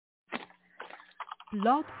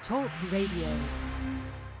Blog Talk Radio.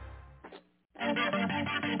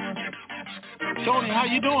 Tony, how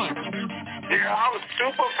you doing? Yeah, I was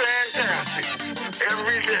super fantastic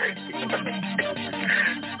every day.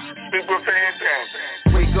 Super fantastic.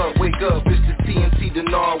 Wake up, it's the TNT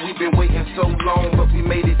Dinar. We've been waiting so long, but we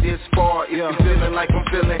made it this far. If you're feeling like I'm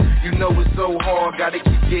feeling, you know it's so hard. Gotta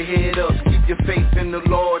keep your head up, keep your faith in the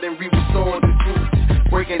Lord, and read the sword and truth.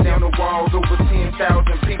 Breaking down the walls, over 10,000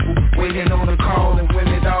 people waiting on a call, and when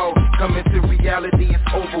it all coming to reality, it's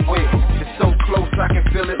over with. It's so close, I can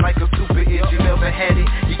feel it like a super hit. You never had it,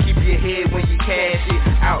 you keep your head when you cash it.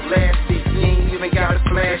 Outlast it, you ain't even gotta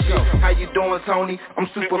flash it. How you doing, Tony? I'm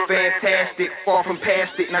super fantastic, far from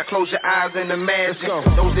past it. Now close your eyes and imagine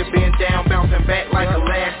those that been down, bouncing back like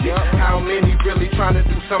elastic. How many really trying to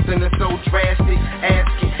do something that's so drastic?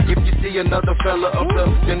 Ask it if you see another fella of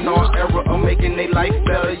the Dinar era of making their life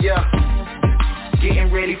better, yeah.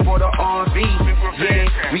 Getting ready for the RV,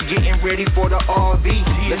 yeah. We getting ready for the RV.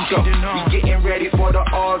 Let's go. We getting ready for the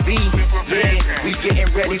RV, yeah. We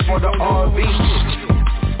getting ready for the RV.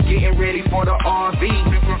 Getting ready for the RV,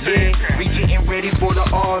 yeah. We getting ready for the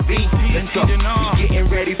RV. Let's go. We getting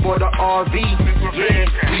ready for the RV, yeah.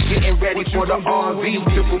 We getting ready for the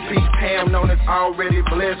RV. Triple P Pam known as already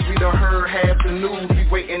blessed. We done heard half the news. We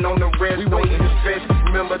waiting on the rest. We waiting to stretch.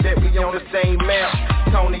 Remember that we on the same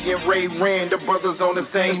map. Tony and Ray Rand, the brothers on the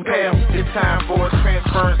same path. It's time for a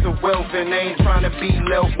transference of wealth, and I ain't trying to be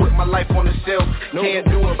left with my life on the shelf. Can't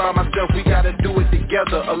do it by myself, we gotta do it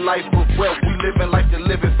together. A life of wealth, we living life to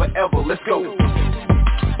live it forever. Let's go.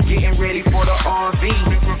 Getting ready for the RV,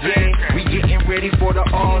 yeah. We getting ready for the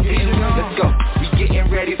RV. Let's go. We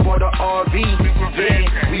getting ready for the RV, yeah.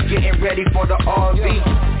 We getting ready for the RV.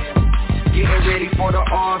 Getting ready for the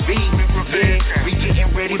RV, yeah. We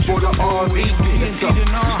getting ready for the RV. Let's go.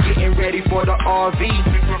 We getting ready for the RV,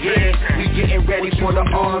 yeah. We getting ready for the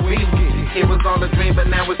RV. It was all a dream, but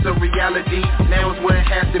now it's a reality. Now it's where it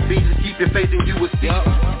has to be. Just keep your faith and you will see.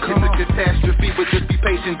 It's a catastrophe, but just be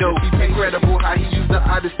patient though. Incredible how he used the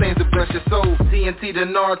oddest things to bless your soul. TNT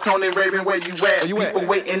Dinar, Tony Raven, where you at? People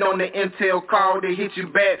waiting on the intel call to hit you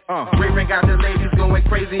back. Raven got the ladies going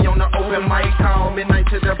crazy on the open mic call. Midnight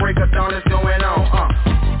to the break of dawn is going on.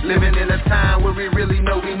 Living in a time where we really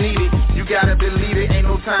know we need it. You gotta believe it, ain't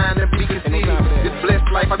no time to be conceited. This blessed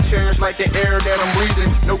life I cherish like the air that I'm breathing.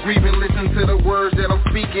 No grieving, listen to the words that I'm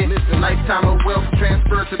speaking. Lifetime of wealth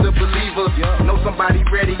transfer to the believer. Know somebody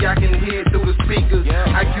ready, I can hear it through the speakers.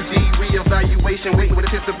 IQD reevaluation, waiting with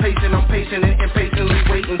anticipation. I'm patient and impatiently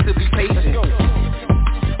waiting to be patient.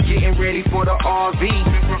 Getting ready for the RV,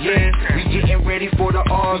 yeah. We getting ready for the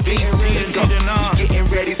RV. Let's go. We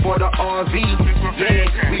getting ready for the RV,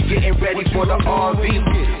 yeah. We getting ready for the RV.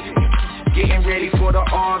 Getting ready for the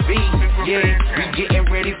RV, yeah. We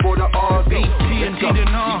getting ready for the RV. Let's go.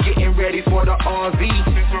 We getting ready for the RV,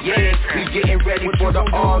 yeah. We getting ready for the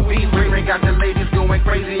RV. Ray got the ladies going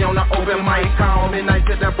crazy on the open mic call. Midnight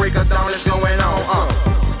to the break of dawn is going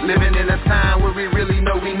on. Living in a time where we really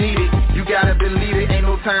know we need it. You gotta believe it, ain't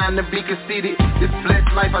no time to be conceited. This blessed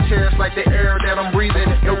life I cherish like the air that I'm breathing.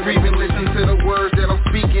 No grieving, listen to the words that I'm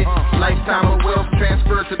speaking. Lifetime of wealth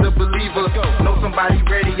transfer to the believer. Know somebody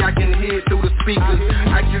ready, I can hear it through the speakers.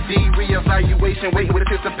 IQD reevaluation, waiting with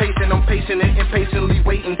anticipation. I'm patient and impatiently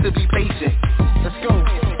waiting to be patient. Let's go.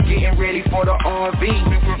 Getting ready for the RV,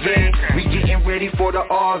 yeah. We getting ready for the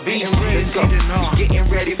RV. Let's go. We getting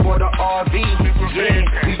ready for the RV, yeah.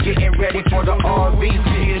 We getting ready for the RV.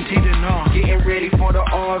 Getting ready for the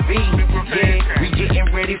RV, yeah. We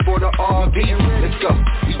getting ready for the RV. Let's go.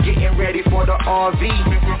 We getting ready for the RV,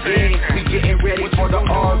 yeah. We getting ready for the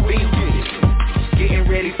RV. Getting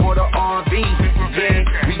ready for the RV, yeah.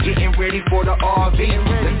 We getting ready for the RV.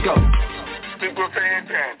 Let's go. Super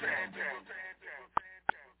fantastic.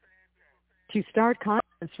 To start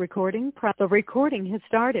conference recording, the recording has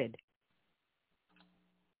started.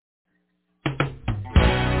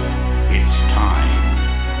 It's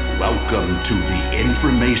time. Welcome to the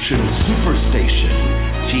Information Superstation,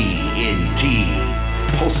 TNT,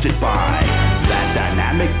 hosted by that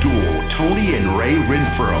dynamic duo, Tony and Ray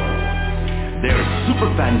Renfro. They're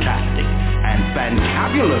super fantastic and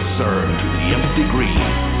fantabulous, sir, to the nth degree.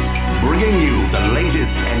 Bringing you the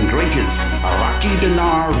latest and greatest Iraqi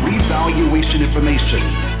dinar revaluation information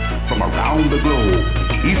from around the globe,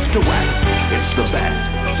 east to west. It's the best.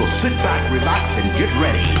 So sit back, relax, and get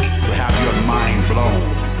ready to have your mind blown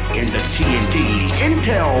in the TNT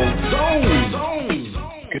Intel Zone.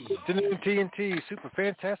 Good afternoon, TNT Super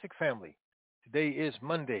Fantastic family. Today is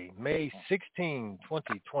Monday, May 16,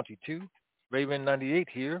 2022. Raven 98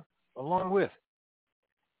 here, along with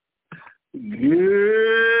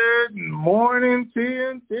Good morning, TNT.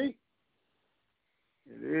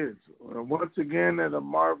 once again, at a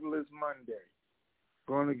marvelous Monday.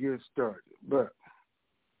 Going to get started. But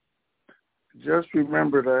just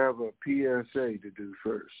remember to have a PSA to do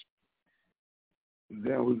first.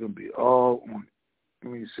 Then we're going to be all on it.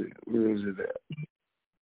 Let me see. Where is it at?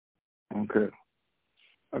 Okay.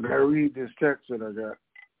 I got to read this text that I got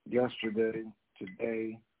yesterday,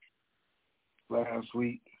 today, last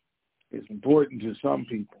week. It's important to some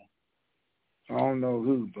people. I don't know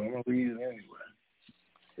who, but I'm going to read it anyway.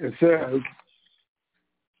 It says,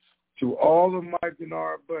 to all of my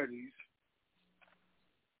Dinar buddies,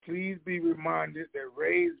 please be reminded that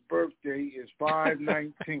Ray's birthday is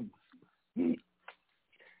 5/19.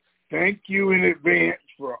 Thank you in advance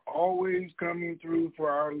for always coming through for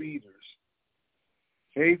our leaders.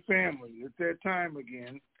 Hey, family, it's that time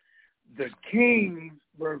again. The King's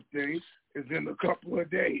birthday is in a couple of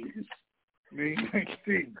days, May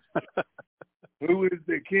 19th. Who is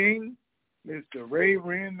the King? Mr. Ray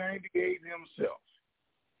Ren 98 himself.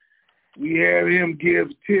 We have him give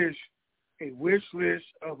Tish a wish list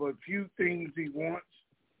of a few things he wants,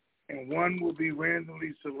 and one will be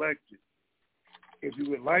randomly selected. If you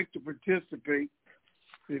would like to participate,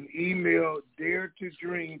 then email Dare to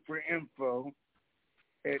Dream for info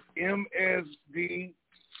at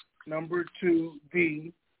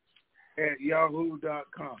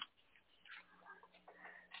msd2d@yahoo.com.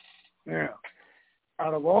 Now,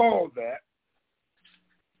 out of all that,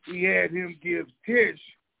 we had him give Tish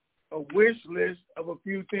a wish list of a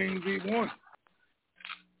few things he wanted.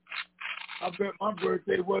 I bet my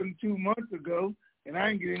birthday wasn't 2 months ago, and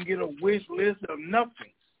I didn't get a wish list of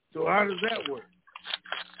nothing. So how does that work?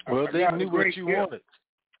 Well, they knew what you wanted.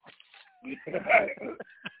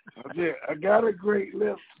 I got a great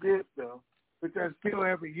gift, though, which I still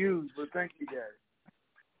haven't used, but thank you, guys.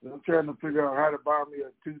 I'm trying to figure out how to buy me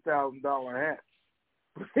a $2,000 hat.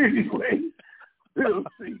 But anyway, we'll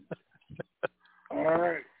see. All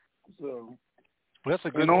right. So that's a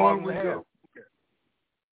good one to have.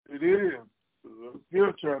 It is. I'm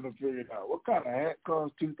still trying to figure it out. What kind of hat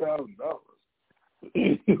costs $2,000?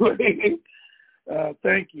 Anyway,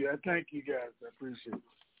 thank you. I thank you guys. I appreciate it.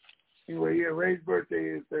 Anyway, yeah, Ray's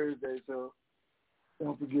birthday is Thursday, so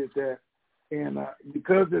don't forget that. And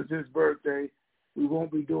because it's his birthday, we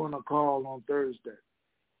won't be doing a call on Thursday.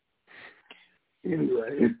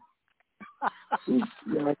 Anyway, yeah,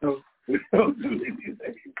 I know. We don't do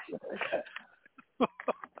anything.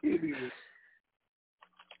 Anyway.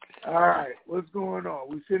 All right, what's going on?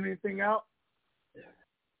 We send anything out?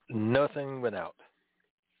 Nothing went out.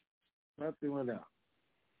 Nothing went out.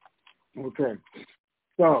 Okay.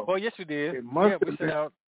 So. Well, yes, we did. Yeah, we sent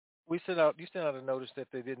out. You sent out a notice that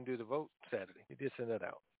they didn't do the vote Saturday. You did send that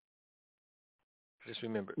out. Just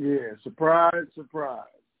remember. Yeah, surprise, surprise.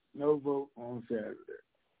 No vote on Saturday.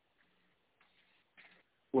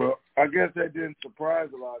 Well, I guess that didn't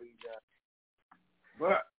surprise a lot of you guys.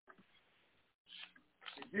 But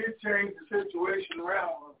it did change the situation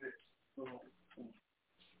around a bit.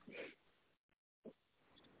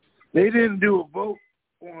 They didn't do a vote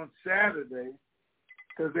on Saturday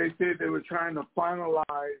because they said they were trying to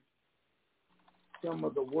finalize some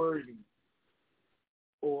of the wording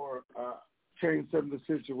or change some of the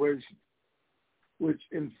situation, which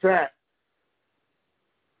in fact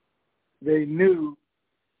they knew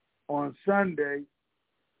on Sunday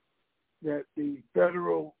that the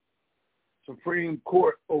federal Supreme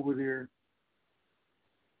Court over there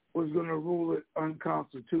was going to rule it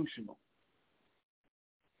unconstitutional.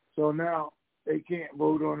 So now they can't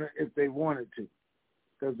vote on it if they wanted to,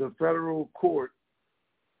 because the federal court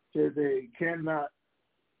said they cannot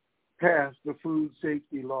pass the food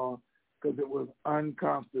safety law because it was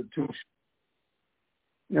unconstitutional.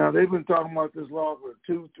 Now, they've been talking about this law for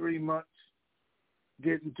 2-3 months,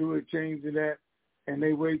 getting to it, changing that, and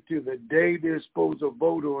they wait till the day they're supposed to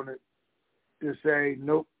vote on it to say,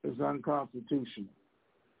 nope, it's unconstitutional.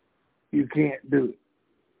 You can't do it.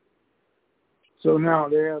 So now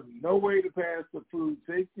they have no way to pass the food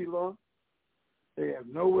safety law. They have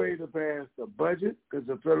no way to pass the budget because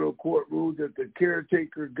the federal court ruled that the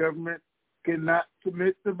caretaker government cannot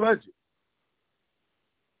submit the budget.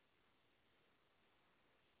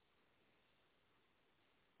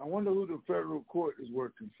 I wonder who the federal court is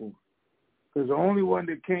working for, because the only one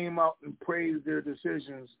that came out and praised their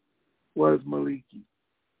decisions was Maliki,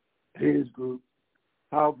 his group,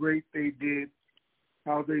 how great they did,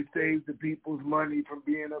 how they saved the people's money from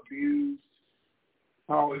being abused,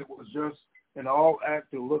 how it was just an all act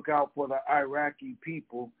to look out for the Iraqi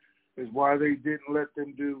people is why they didn't let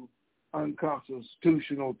them do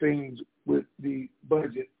unconstitutional things with the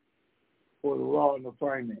budget or the law and the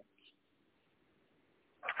finance.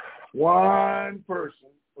 One person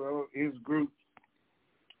Well, his group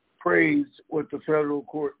praised what the federal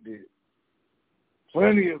court did.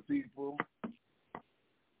 Plenty of people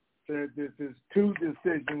said this is two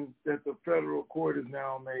decisions that the federal court has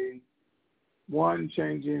now made. One,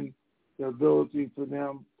 changing the ability for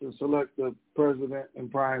them to select the president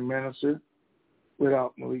and prime minister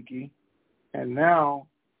without Maliki, and now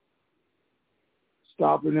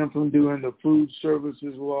stopping them from doing the food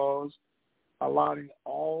services laws, allotting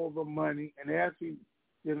all the money, and they actually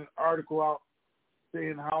did an article out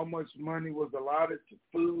saying how much money was allotted to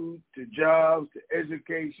food, to jobs, to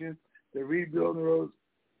education, to rebuilding roads,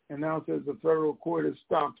 and now says the federal court has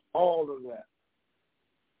stopped all of that.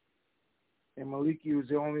 And Maliki was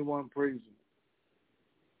the only one praising it.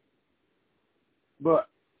 But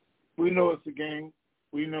we know it's a game.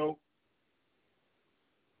 We know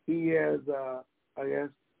he has, I guess,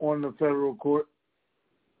 on the federal court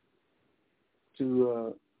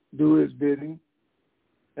to do his bidding,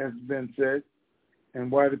 as has been said,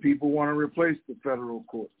 and why the people want to replace the federal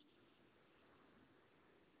court.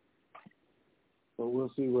 So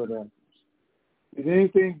we'll see what happens. Did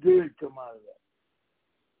anything good come out of that?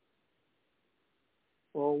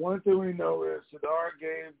 Well, one thing we know is Sadar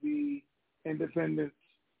gave the independents,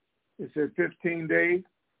 it said 15 days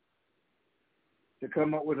to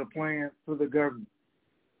come up with a plan for the government,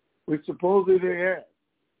 which supposedly they had.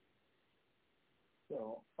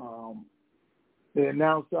 So they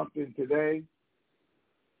announced something today.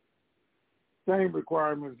 Same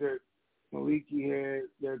requirements that Maliki had,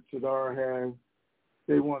 that Sadar has.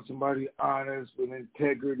 They want somebody honest with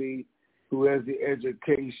integrity, who has the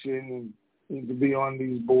education and to be on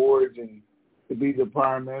these boards and to be the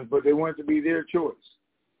prime minister, but they want it to be their choice.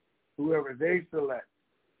 Whoever they select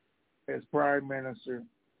as prime minister,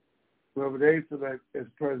 whoever they select as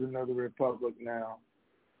president of the republic now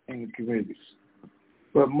in the committees.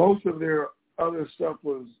 But most of their other stuff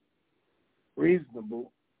was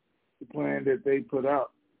reasonable, the plan that they put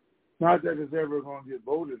out. Not that it's ever going to get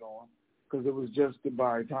voted on, because it was just to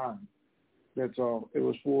buy time. That's all. It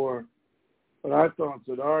was for what I thought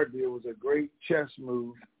Sadar did was a great chess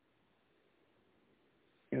move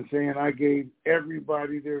in saying I gave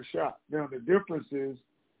everybody their shot. Now, the difference is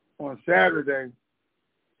on Saturday,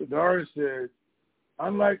 Sadar said,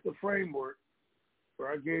 unlike the framework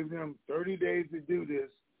where I gave them 30 days to do this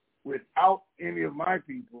without any of my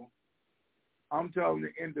people, I'm telling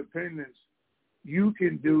the independents, you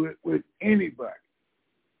can do it with anybody.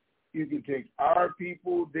 You can take our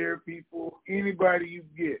people, their people, anybody you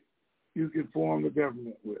get, you can form the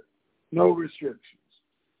government with. No restrictions.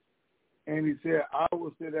 And he said, I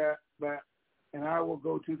will sit back and I will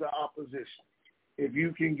go to the opposition if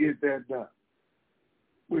you can get that done.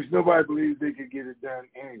 Which nobody believes they could get it done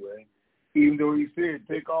anyway, even though he said,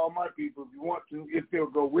 take all my people if you want to, if they'll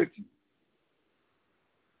go with you.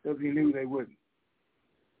 Because he knew they wouldn't.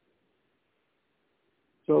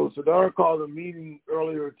 So Sadar called a meeting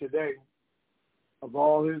earlier today of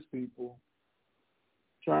all his people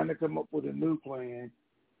trying to come up with a new plan,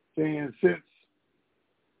 saying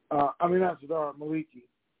Maliki,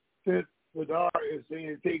 since Sadar is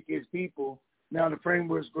saying take his people, now the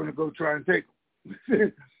framework's going to go try and take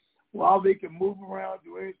them. While they can move around,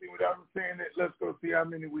 do anything without them saying that, let's go see how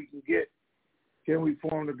many we can get. Can we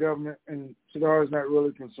form the government? And Sadar is not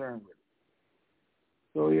really concerned with it.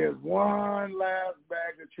 So he has one last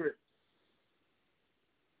bag of tricks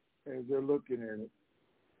as they're looking at it.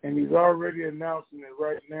 And he's already announcing it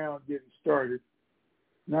right now, getting started,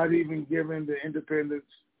 not even giving the independents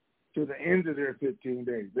to the end of their 15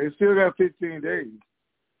 days. They still got 15 days,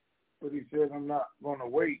 but he said, I'm not going to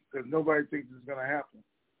wait because nobody thinks it's going to happen.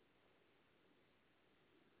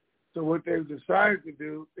 So what they've decided to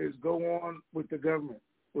do is go on with the government,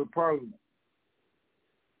 with Parliament.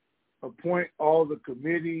 Appoint all the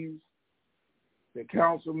committees, the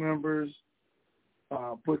council members,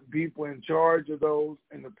 put people in charge of those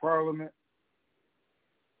in the Parliament.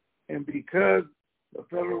 And because the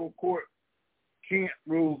federal court can't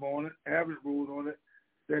rule on it, haven't ruled on it,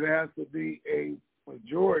 that it has to be a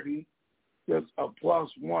majority, just a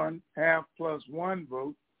 +1, half +1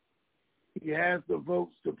 vote. He has the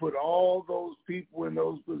votes to put all those people in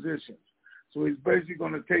those positions. So he's basically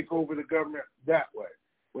going to take over the government that way,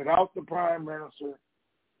 without the prime minister,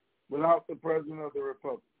 without the president of the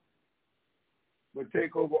republic, but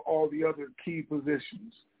take over all the other key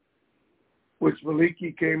positions, which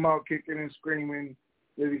Maliki came out kicking and screaming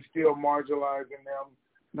that he's still marginalizing them,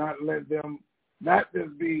 not let them not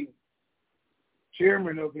just be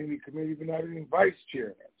chairman of any committee, but not even vice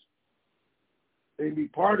chairmen. They be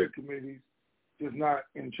part of committees, just not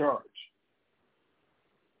in charge.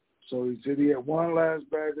 So he said he had one last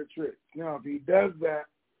bag of tricks. Now, if he does that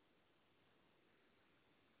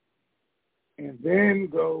and then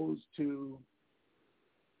goes to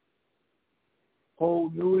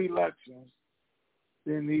hold new elections,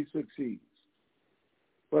 then he succeeds.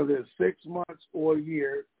 Whether it's 6 months or a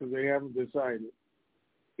year, because they haven't decided,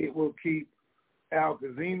 it will keep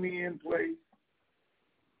Al-Kazimi in place,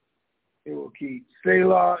 it will keep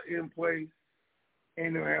Salah in place,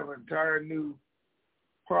 and they'll have an entire new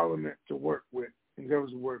parliament to work with and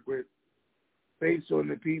government to work with based on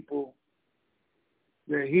the people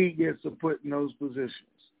that he gets to put in those positions.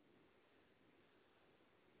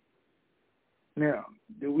 Now,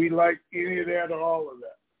 do we like any of that or all of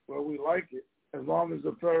that? Well, we like it as long as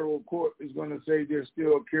the federal court is going to say they're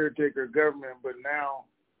still a caretaker government, but now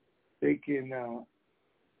they can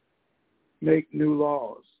make new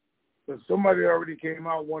laws. But somebody already came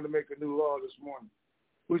out and wanted to make a new law this morning,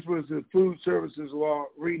 which was the Food Services Law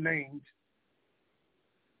renamed.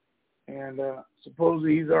 And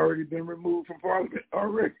supposedly he's already been removed from Parliament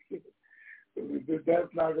already.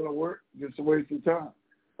 That's not going to work. It's a waste of time.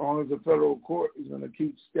 As long as the federal court is going to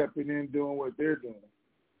keep stepping in, doing what they're doing.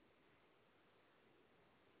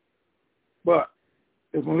 But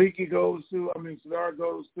if Sadar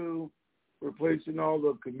goes through replacing all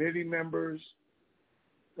the committee members,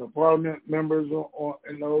 the parliament members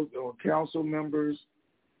and those or council members,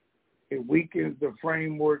 it weakens the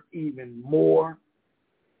framework even more.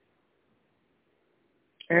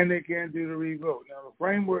 And they can't do the revote. Now, the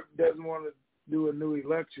framework doesn't want to do a new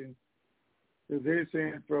election because they're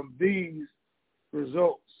saying from these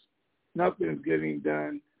results, nothing's getting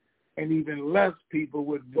done, and even less people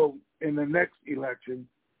would vote in the next election,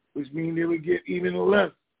 which means they would get even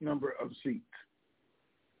less number of seats.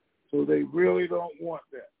 So they really don't want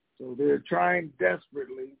that. So they're trying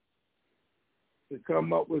desperately to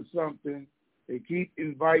come up with something. They keep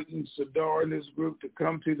inviting Sadar and his group to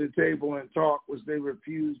come to the table and talk, which they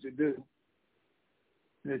refuse to do.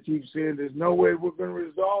 And they keep saying there's no way we're going to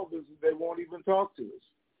resolve this if they won't even talk to us.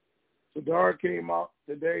 Sadar came out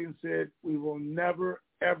today and said, we will never,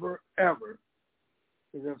 ever, ever,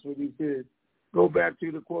 because that's what he said, go back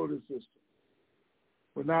to the quota system.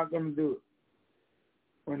 We're not going to do it.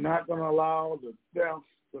 We're not going to allow the theft,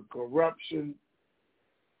 the corruption,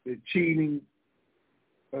 the cheating,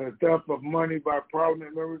 the theft of money by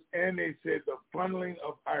parliament members, and they said the funneling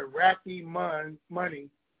of Iraqi money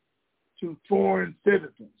to foreign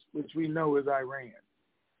citizens, which we know is Iran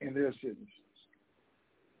and their citizens.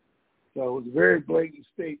 So it was a very blatant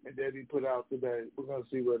statement that he put out today. We're going to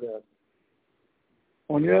see what happens.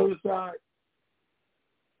 On the other side,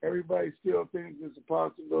 everybody still thinks it's a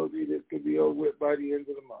possibility this could be over with by the end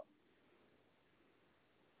of the month.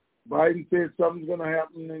 Biden said something's going to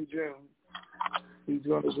happen in June. He's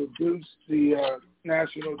going to reduce the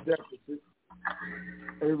national deficit.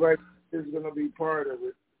 Everybody is going to be part of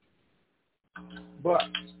it. But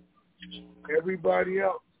everybody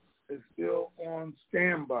else is still on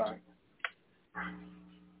standby,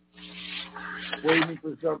 waiting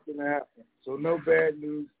for something to happen. So no bad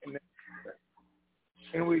news in that.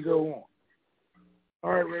 And we go on.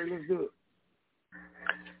 All right, Ray, let's do it.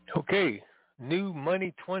 Okay. New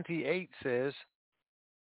Money 28 says,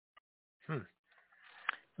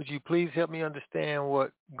 would you please help me understand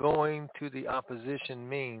what going to the opposition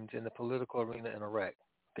means in the political arena in Iraq?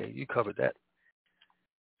 Okay, you covered that.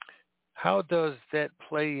 How does that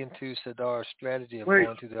play into Sadar's strategy of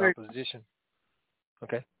going to the opposition?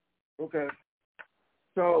 Okay. Okay.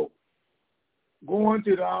 So going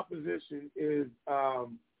to the opposition is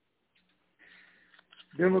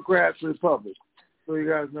Democrats, Republicans. So you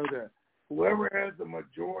guys know that. Whoever has the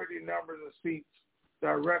majority numbers of seats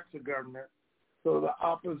directs the government. So the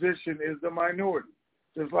opposition is the minority.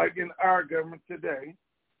 Just like in our government today,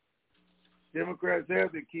 Democrats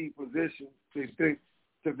have the key position. They think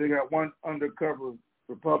that they got one undercover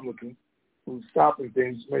Republican who's stopping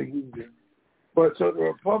things, maybe. But so the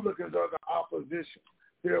Republicans are the opposition.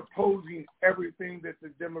 They're opposing everything that the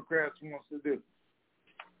Democrats wants to do.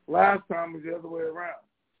 Last time was the other way around.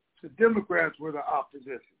 The Democrats were the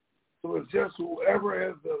opposition. So it's just whoever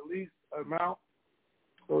has the least amount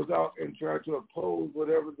goes out and tries to oppose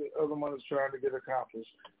whatever the other one is trying to get accomplished.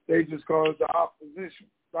 They just call it the opposition,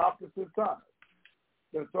 the opposite side.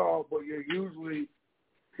 That's all, but you're usually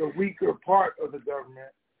the weaker part of the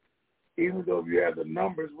government, even though you have the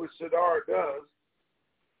numbers, which Sadar does,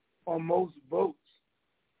 on most votes,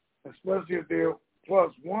 especially if they're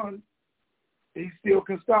 +1, he still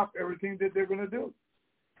can stop everything that they're going to do.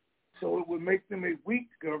 So it would make them a weak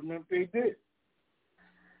government if they did.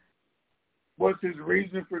 What's his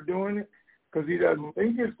reason for doing it? Because he doesn't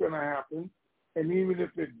think it's going to happen. And even if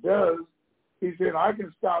it does, he said, I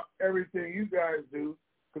can stop everything you guys do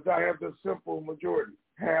because I have the simple majority,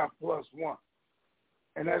 half +1.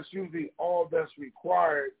 And that's usually all that's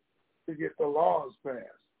required to get the laws passed.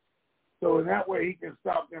 So in that way, he can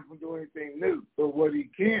stop them from doing anything new. But what he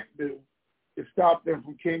can't do is stop them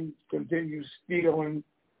from continue stealing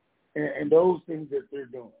and those things that they're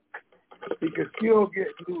doing. He can still get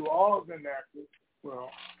new laws enacted,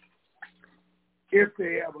 well, if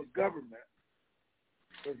they have a government.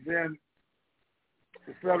 But then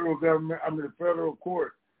the federal government, the federal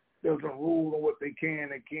court doesn't rule on what they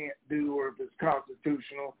can and can't do or if it's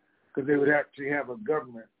constitutional, because they would actually have a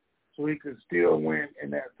government. So he could still win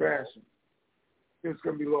in that fashion. It's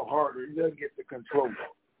going to be a little harder. He doesn't get the control.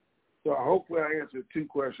 So hopefully I answered two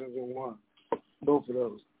questions in one. Both of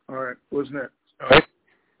those. All right. What's next? All right.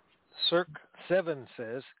 Cirque 7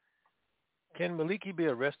 says, can Maliki be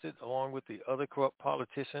arrested along with the other corrupt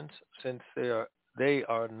politicians since they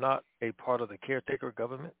are not a part of the caretaker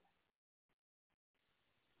government?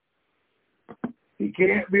 He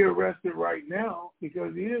can't be arrested right now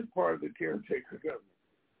because he is part of the caretaker government.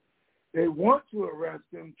 They want to arrest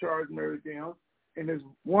him, charge him, everything else, and it's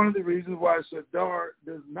one of the reasons why Sadar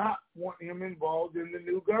does not want him involved in the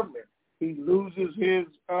new government. He loses his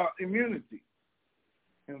immunity,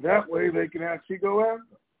 and that way they can actually go after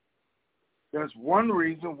him. That's one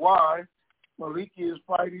reason why Maliki is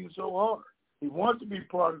fighting so hard. He wants to be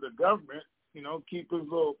part of the government, keep his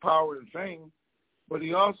little power and fame, but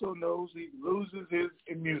he also knows he loses his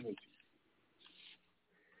immunity.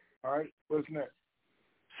 All right, what's next?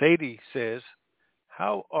 Sadie says,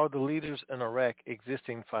 how are the leaders in Iraq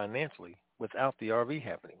existing financially without the RV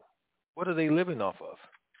happening? What are they living off of?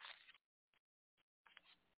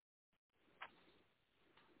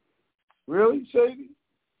 Really, Sadie?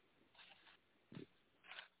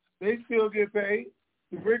 They still get paid.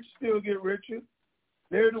 The rich still get richer.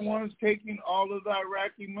 They're the ones taking all of the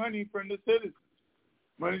Iraqi money from the citizens.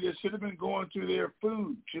 Money that should have been going to their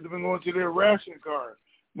food, should have been going to their ration card,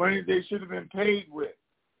 money they should have been paid with.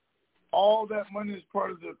 All that money is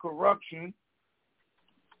part of the corruption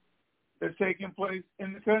that's taking place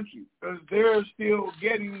in the country because they're still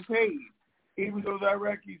getting paid, even though the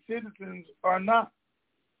Iraqi citizens are not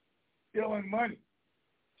stealing money.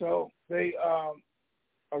 So they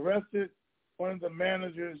arrested one of the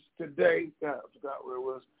managers today, I forgot where it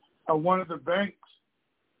was, one of the banks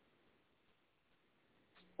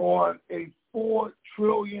on a $4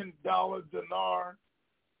 trillion dinar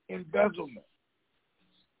embezzlement.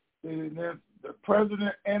 The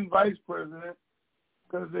president and vice president,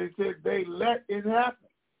 because they said they let it happen.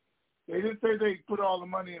 They didn't say they put all the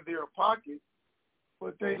money in their pocket,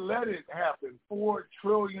 but they let it happen, $4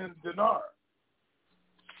 trillion dinar.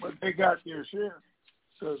 But they got their share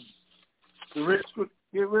because the rich could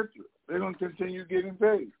get richer. They're going to continue getting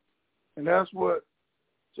paid. And that's what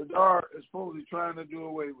Sadar is supposedly trying to do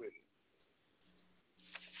away with.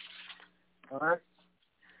 All right?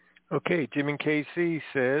 Okay, Jimmy KC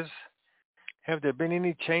says, have there been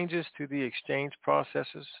any changes to the exchange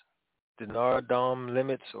processes, dinar, dom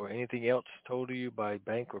limits, or anything else told to you by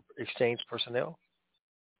bank or exchange personnel?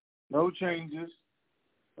 No changes.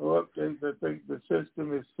 No updates. I think the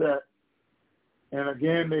system is set. And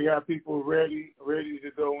again, they got people ready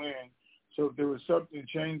to go in. So if there was something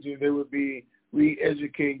changing, they would be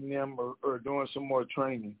re-educating them or doing some more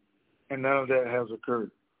training. And none of that has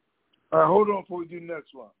occurred. All right, hold on before we do the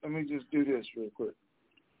next one. Let me just do this real quick.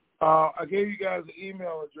 I gave you guys an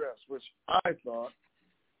email address, which I thought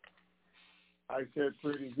I said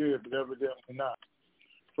pretty good, but evidently not.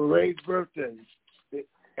 For Ray's birthday, the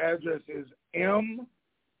address is MSD,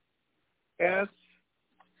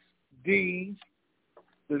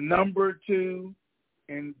 2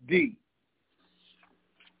 and D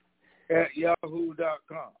at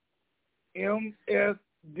yahoo.com.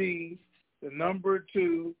 MSD,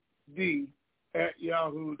 2 D at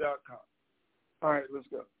yahoo.com. All right, let's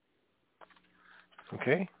go.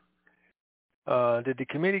 Okay. Did the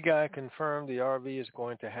committee guy confirm the RV is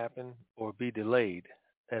going to happen or be delayed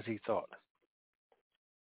as he thought?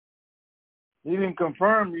 He didn't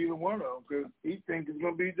confirm either one of them because he thinks it's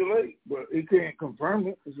going to be delayed, but he can't confirm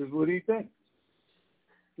it. This is what he thinks.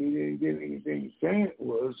 He didn't get anything saying it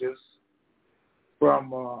was just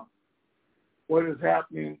from what is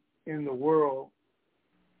happening in the world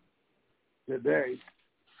today.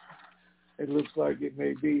 It looks like it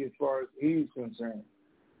may be as far as he's concerned.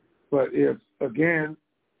 But if, again,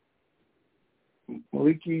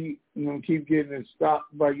 Maliki keep getting it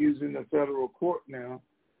stopped by using the federal court now,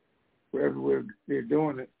 for everywhere they're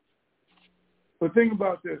doing it. But think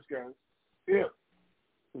about this, guys. If,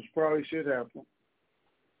 which probably should happen,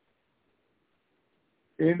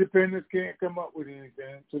 the independents can't come up with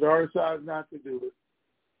anything, so the other decides not to do it.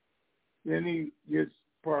 Then he gets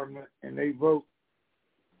Parliament and they vote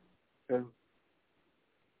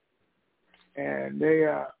And they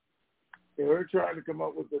were trying to come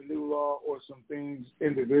up with a new law or some things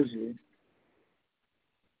individually.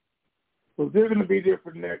 So they're going to be there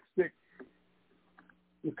for the next 6.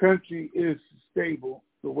 The country is stable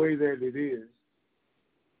the way that it is.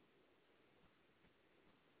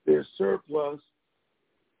 Their surplus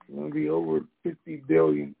is going to be over $50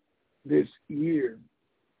 billion this year,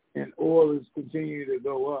 and oil is continuing to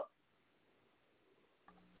go up.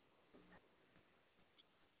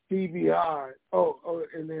 CBI,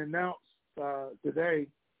 and they announced today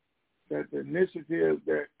that the initiative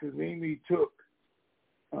that Kazemi took,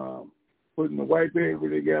 putting the white paper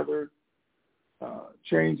together,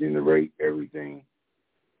 changing the rate, everything,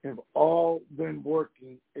 have all been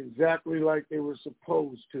working exactly like they were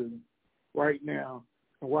supposed to right now,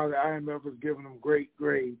 and while the IMF is giving them great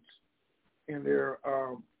grades in their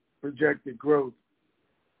projected growth.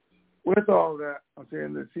 With all that, I'm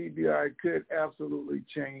saying the CBI could absolutely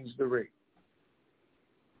change the rate.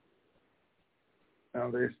 Now,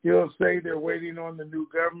 they still say they're waiting on the new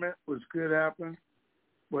government, which could happen,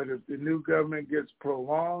 but if the new government gets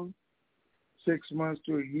prolonged, 6 months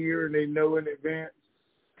to a year, and they know in advance,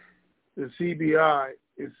 the CBI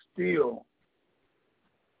is still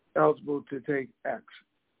eligible to take action,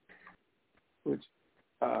 which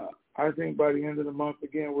I think by the end of the month,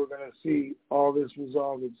 again, we're going to see all this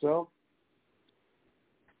resolve itself,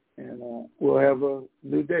 and we'll have a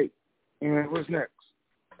new date. And what's next?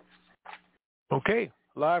 Okay,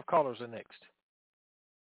 live callers are next.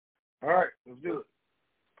 All right, let's do it.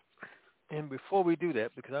 And before we do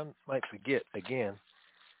that, because I might forget again,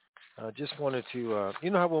 I just wanted to, you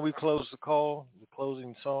know how when we close the call, the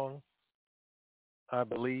closing song, I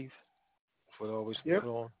Believe, what I always put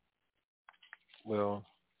on? Well,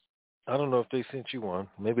 I don't know if they sent you one.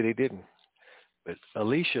 Maybe they didn't. But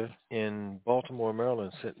Alicia in Baltimore,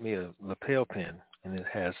 Maryland sent me a lapel pin, and it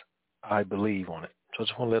has I Believe on it. So I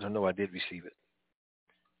just want to let her know I did receive it.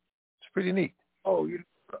 It's pretty neat. Oh,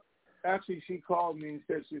 actually, she called me and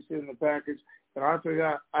said she's in the package, and I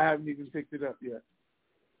forgot I haven't even picked it up yet.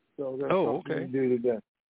 So that's something to do today.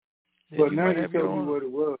 Yeah, but now you told me what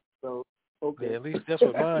it was, so okay. Yeah, at least that's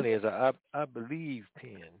what mine is, I Believe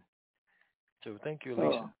pin. So thank you,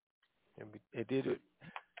 Alicia. It did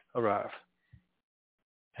arrive.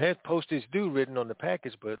 Had postage due written on the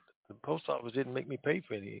package, but the post office didn't make me pay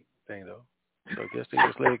for anything, though. So I guess they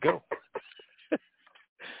just let it go.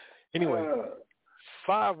 Anyway,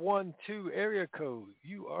 512 area code.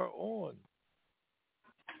 You are on.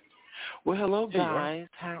 Well, hello, guys.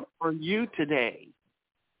 How are you today?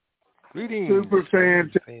 Greetings. Super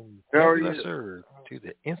fantastic. How are you? Sir, to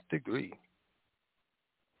the nth degree.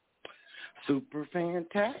 Super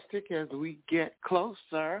fantastic as we get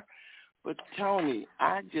closer. But, Tony,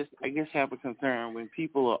 I guess have a concern when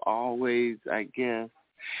people are always,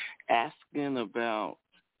 asking about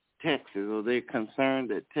Texas, or they're concerned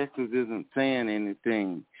that Texas isn't saying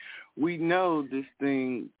anything. We know this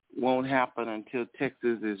thing won't happen until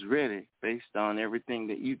Texas is ready, based on everything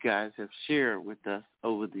that you guys have shared with us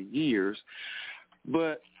over the years.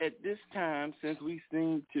 But at this time, since we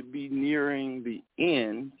seem to be nearing the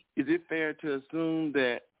end, is it fair to assume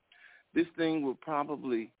that this thing will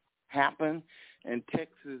probably happen and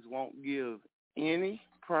Texas won't give any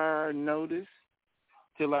prior notice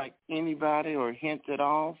to anybody or hint at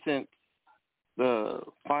all, since the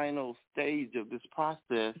final stage of this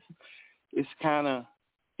process is kind of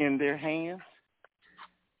in their hands?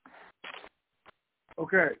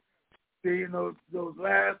 Okay. See, those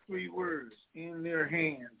last 3 words, in their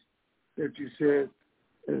hands, that you said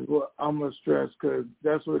is what I'm going to stress, because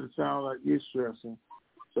that's what it sounds like you're stressing.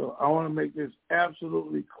 So I want to make this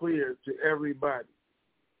absolutely clear to everybody.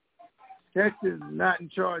 Texas is not in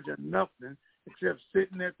charge of nothing except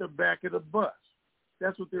sitting at the back of the bus.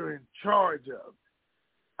 That's what they're in charge of.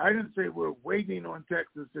 I didn't say we're waiting on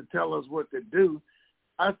Texas to tell us what to do.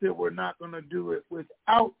 I said we're not going to do it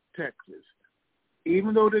without Texas.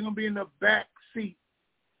 Even though they're going to be in the back seat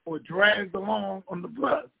or dragged along on the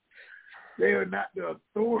bus, they are not the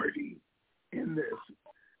authority in this.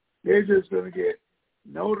 They're just going to get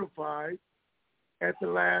notified at the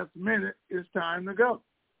last minute it's time to go.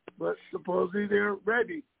 But supposedly they're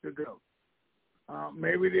ready to go.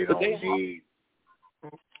 Maybe they don't need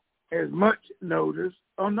as much notice.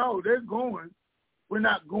 Oh, no, they're going. We're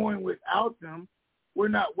not going without them. We're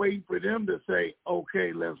not waiting for them to say,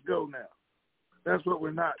 okay, let's go now. That's what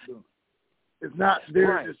we're not doing. It's not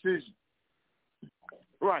their decision.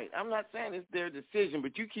 Right. I'm not saying it's their decision,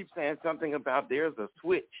 but you keep saying something about there's a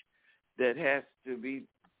switch that has to be,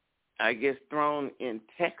 thrown in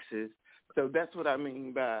Texas. So that's what I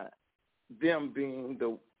mean by them being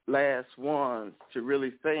last ones to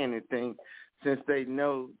really say anything, since they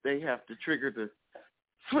know they have to trigger the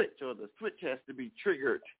switch, or the switch has to be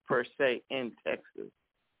triggered, per se, in Texas.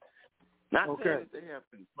 Not saying that they have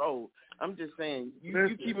control. I'm just saying,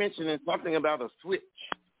 you keep mentioning something about a switch.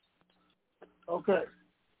 Okay.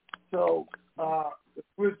 So the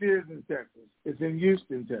switch is in Texas. It's in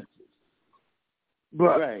Houston, Texas.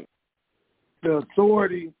 But the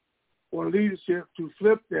authority or leadership to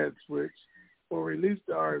flip that switch or release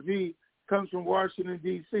the RV comes from Washington,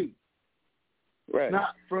 D.C.,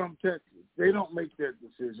 not from Texas. They don't make that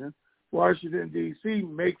decision. Washington, D.C.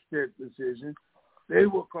 makes that decision. They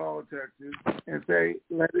will call Texas and say,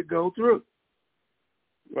 let it go through.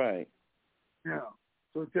 Right. Yeah.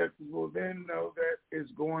 So Texas will then know that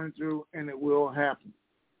it's going through and it will happen.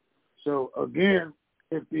 So, again,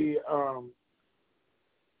 if the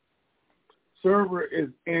server is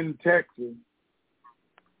in Texas,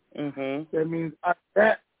 that means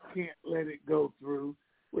that can't let it go through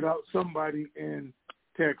without somebody in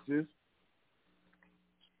Texas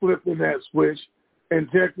flipping that switch, and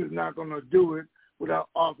Texas not going to do it without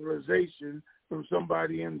authorization from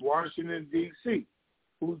somebody in Washington, D.C.,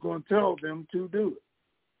 who's going to tell them to do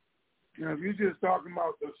it. Now, if you're just talking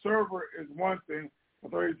about the server is one thing, I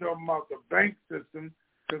thought you were talking about the bank system,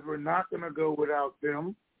 because we're not going to go without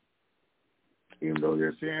them, even though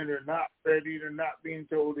they're saying they're not ready, they're not being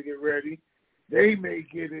told to get ready. They may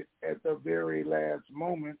get it at the very last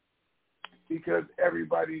moment because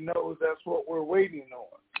everybody knows that's what we're waiting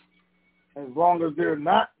on. As long as they're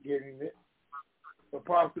not getting it, the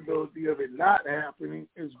possibility of it not happening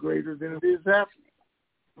is greater than it is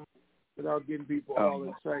happening, without getting people all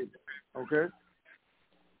excited. Okay?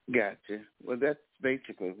 Gotcha. Well, that's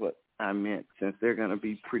basically what I meant. Since they're going to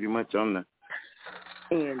be pretty much on the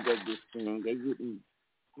end of this thing, they wouldn't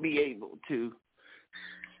be able to,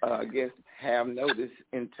 I guess, have notice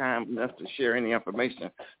in time enough to share any information,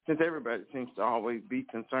 since everybody seems to always be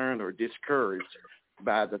concerned or discouraged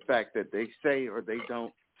by the fact that they say or they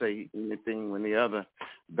don't say anything when the other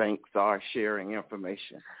banks are sharing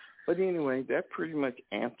information. But anyway, that pretty much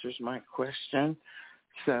answers my question.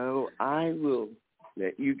 So I will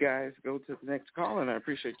let you guys go to the next call, and I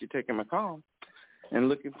appreciate you taking my call. And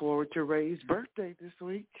looking forward to Ray's birthday this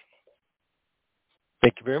week.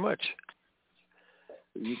 Thank you very much.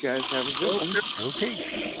 You guys have a good one.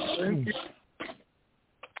 Okay. Thank you.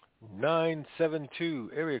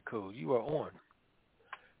 972 area code. You are on.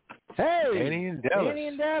 Hey, Danny in Dallas. Danny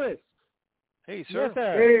in Dallas. Hey, sir. Yes,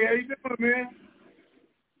 sir. Hey, how you doing, man?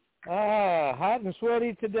 Hot and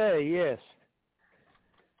sweaty today, yes.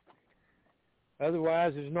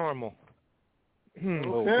 Otherwise, it's normal.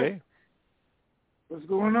 Okay. What's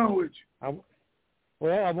going on with you?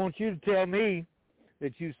 I want you to tell me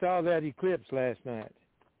that you saw that eclipse last night.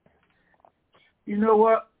 You know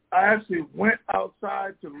what? I actually went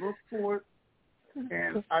outside to look for it,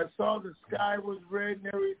 and I saw the sky was red and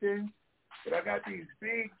everything, but I got these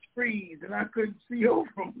big trees, and I couldn't see over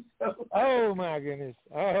them. So, oh, my goodness.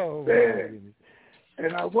 Oh, my goodness.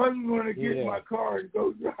 And I wasn't going to get in my car and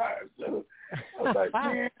go drive, so I was like,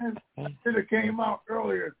 man, I should have came out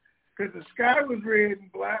earlier, because the sky was red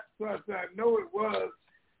and black, so I said, I know it was,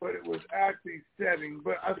 but it was actually setting.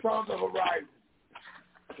 But I saw the horizon.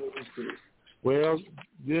 So it was good. Well,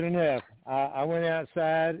 good enough. I went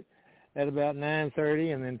outside at about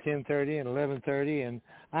 9:30 and then 10:30 and 11:30, and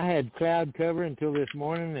I had cloud cover until this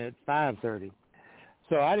morning at 5:30.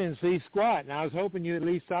 So I didn't see squat, and I was hoping you at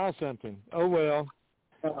least saw something. Oh, well.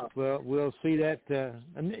 Well, we'll see that.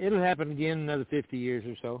 It'll happen again in another 50 years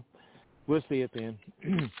or so. We'll see it then.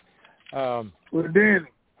 Well, Danny,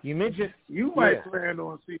 you mentioned you might plan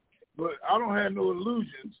on seeing it, but I don't have no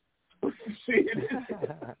illusions of seeing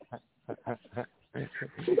it.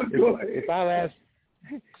 If I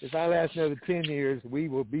last another 10 years, we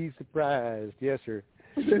will be surprised. Yes, sir.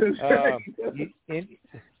 In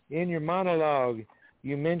your monologue,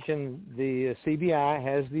 you mentioned the CBI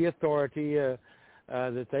has the authority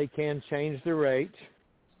that they can change the rate,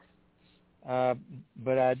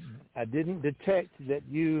 but I didn't detect that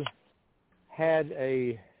you had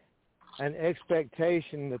an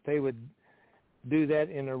expectation that they would do that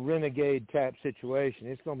in a renegade type situation.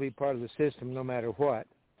 It's going to be part of the system no matter what.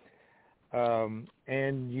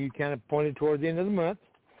 And you kind of pointed toward the end of the month.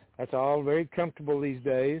 That's all very comfortable these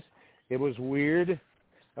days. It was weird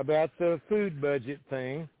about the food budget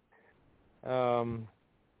thing. And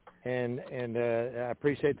I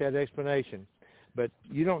appreciate that explanation. But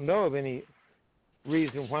you don't know of any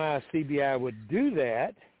reason why CBI would do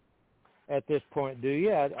that at this point, do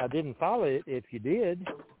you? I didn't follow it if you did.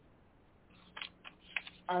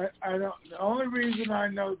 I don't. The only reason I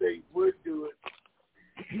know they would do it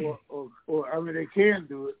or I mean, they can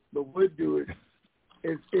do it, but would do it,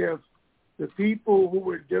 is if the people who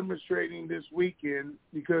were demonstrating this weekend,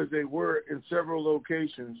 because they were in several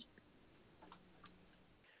locations,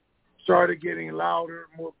 started getting louder,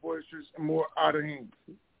 more boisterous, and more out of hand.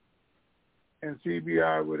 And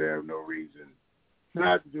CBI would have no reason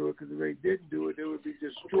not to do it, because if they didn't do it, they would be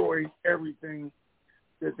destroying everything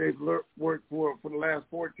that they've worked for the last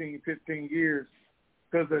 14, 15 years,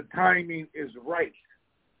 because the timing is right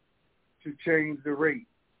to change the rate,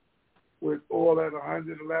 with oil at $111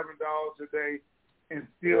 a day and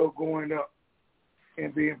still going up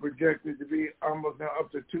and being projected to be almost now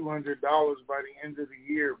up to $200 by the end of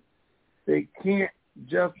the year. They can't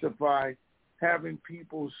justify having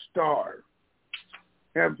people starve,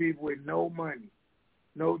 having people with no money,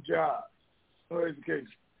 no jobs, no education,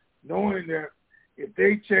 knowing that if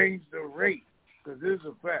they change the rate, because this is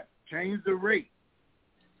a fact, change the rate,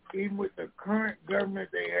 even with the current government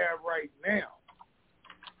they have right now,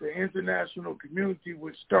 the international community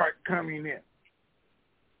would start coming in.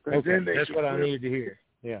 Okay, then they that's what I needed to hear.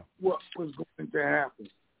 Yeah. What was going to happen.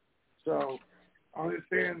 So I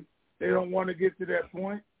understand they don't want to get to that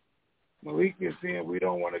point. Malik is saying we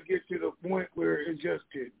don't want to get to the point where it's just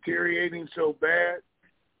deteriorating so bad,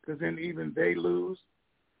 because then even they lose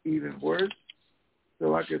even worse.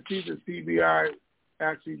 So I could see the CBI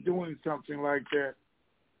actually doing something like that,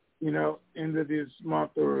 end of this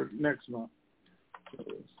month or next month.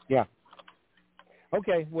 Yeah.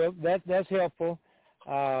 Okay. Well, that's helpful.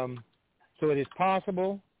 So it is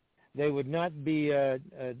possible they would not be.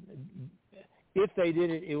 If they did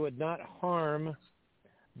it, it would not harm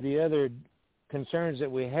the other concerns that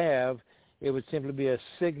we have. It would simply be a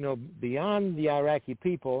signal beyond the Iraqi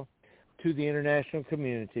people to the international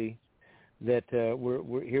community that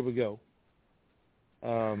we're here we go.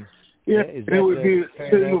 It would be a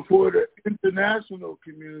signal for the international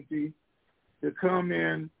community to come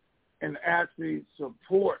in and actually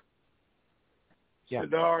support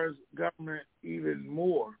Sadar's government even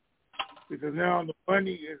more, because now the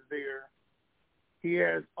money is there. He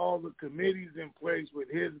has all the committees in place with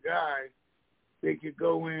his guy. They could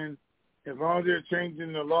go in, as long as they're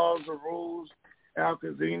changing the laws or rules.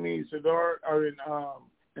 Al-Kazimi, Sadar,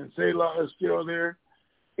 and Salah are still there.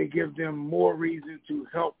 It gives them more reason to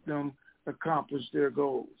help them accomplish their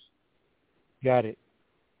goals. Got it.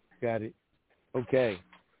 Okay.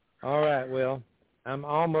 All right. Well, I'm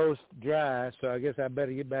almost dry, so I guess I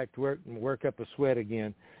better get back to work and work up a sweat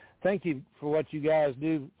again. Thank you for what you guys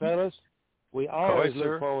do, fellas. We always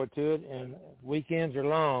look forward to it, and weekends are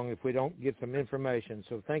long if we don't get some information.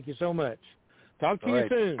 So thank you so much. Talk to you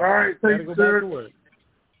soon. All right. Thank you, sir. Back to work.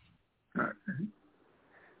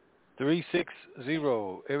 360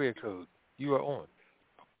 area code. You are on.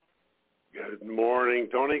 Good morning,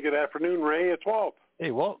 Tony. Good afternoon, Ray. It's Walt.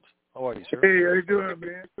 Hey, Walt. How are you, sir? Hey, how you doing,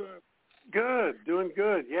 man? Good. Doing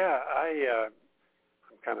good. Yeah, I'm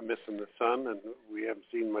kind of missing the sun, and we haven't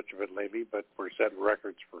seen much of it lately, but we're setting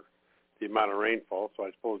records for the amount of rainfall, so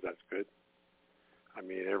I suppose that's good. I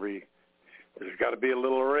mean, there's got to be a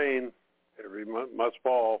little rain. Every month must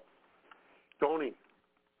fall. Tony,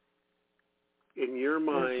 in your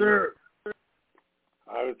mind, yes, sir.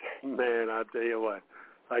 I'll tell you what.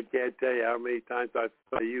 I can't tell you how many times I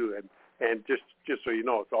saw you, and just so you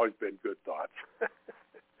know, it's always been good thoughts.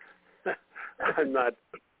 I'm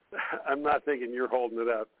not thinking you're holding it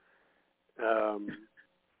up.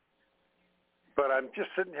 But I'm just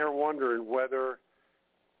sitting here wondering whether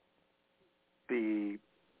the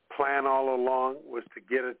plan all along was to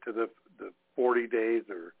get it to the 40 days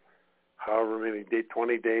or however many days,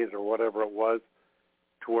 20 days or whatever it was,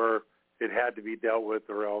 to where it had to be dealt with,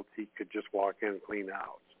 or else he could just walk in and clean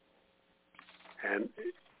house. And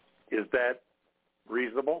is that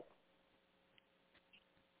reasonable?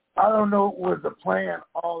 I don't know what was the plan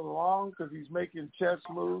all along, because he's making chess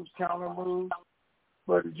moves, counter moves,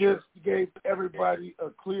 but it just gave everybody a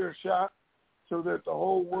clear shot so that the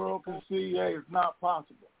whole world can see, hey, it's not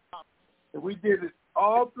possible. If we did it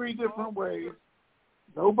all three different ways,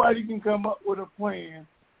 nobody can come up with a plan,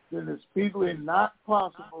 then it's legally not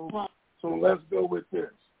possible, so let's go with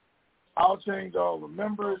this. I'll change all the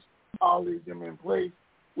members. I'll leave them in place.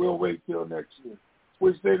 We'll wait till next year,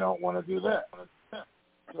 which they don't want to do that.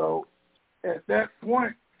 So at that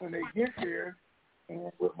point, when they get there,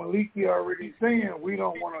 and with Maliki already saying we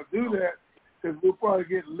don't want to do that because we'll probably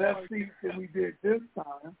get less seats than we did this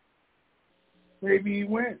time, maybe he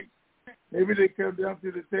wins. Maybe they come down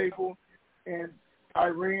to the table and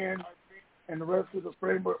Iran and the rest of the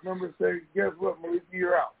framework members say, guess what, Maliki,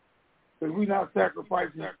 you're out. Because we're not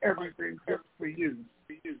sacrificing everything just for you.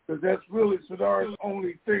 Because that's really Sadar's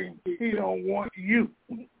only thing. He don't want you.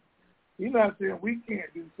 He's not saying we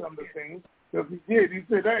can't do some of the things, because he did. He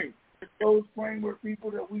said, hey, those framework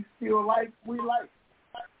people that we still like, we like.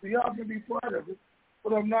 So y'all can be part of it,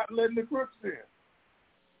 but I'm not letting the crooks in.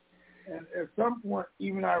 And at some point,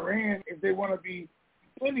 even Iran, if they want to be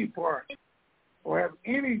any part or have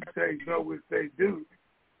any say so which they do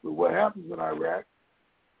with what happens in Iraq,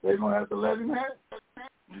 they're going to have to let him have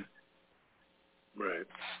it. Right.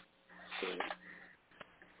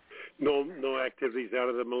 No activities out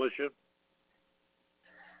of the militia?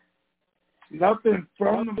 Nothing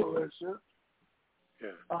from the militia.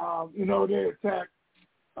 Yeah. They attacked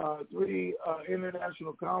 3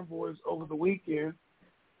 international convoys over the weekend.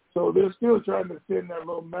 So they're still trying to send that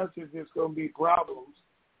little message there's going to be problems.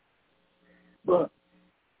 But,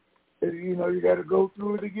 you got to go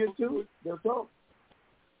through it to get to it. That's all.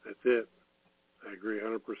 That's it. I agree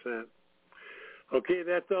 100%. Okay,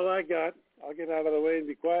 that's all I got. I'll get out of the way and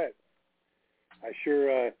be quiet. I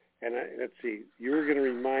sure, let's see, you were going to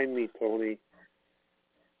remind me, Tony.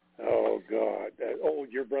 Oh, God.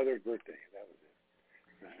 Your brother's birthday. That was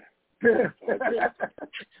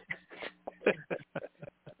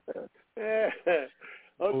it.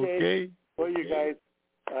 Okay. Well, you guys,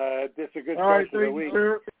 this is a good question of the week.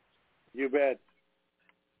 Sir. You bet.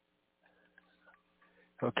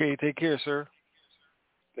 Okay, take care, sir.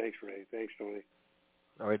 Thanks, Ray. Thanks, Tony.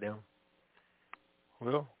 All right, now.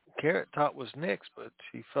 Well, Carrot Top was next, but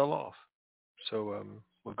she fell off. So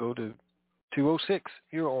we'll go to 206.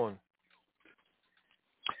 You're on.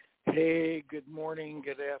 Hey, good morning,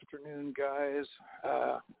 good afternoon, guys.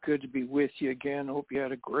 Good to be with you again. Hope you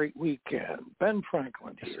had a great weekend. Ben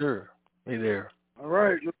Franklin here. Yes, sir. Hey there. All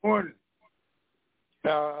right, good morning.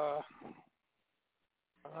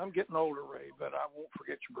 I'm getting older, Ray, but I won't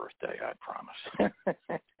forget your birthday, I promise.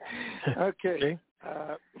 Okay.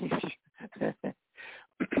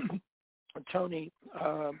 Tony,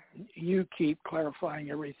 you keep clarifying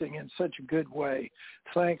everything in such a good way.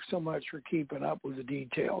 Thanks so much for keeping up with the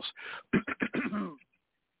details.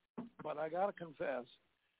 But I got to confess,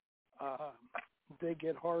 they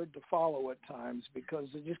get hard to follow at times because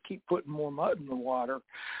they just keep putting more mud in the water.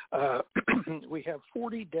 We have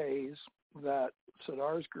 40 days that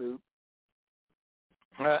Sadar's group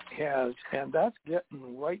has, and that's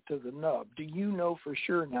getting right to the nub. Do you know for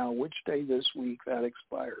sure now which day this week that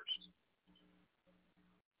expires?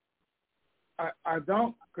 I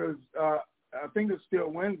don't, because I think it's still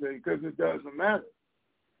Wednesday, because it doesn't matter.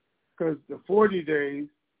 Because the 40 days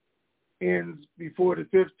ends before the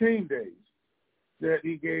 15 days that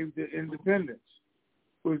he gave the independence,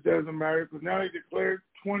 which doesn't matter, because now he declared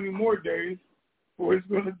 20 more days before he's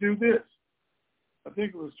going to do this. I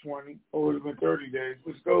think it was 20, or it would have been 30 days,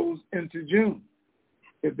 which goes into June,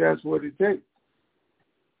 if that's what it takes.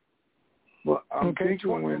 But I'm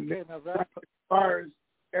thinking when that expires,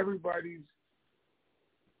 everybody's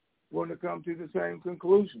going to come to the same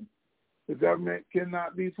conclusion. The government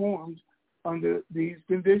cannot be formed under these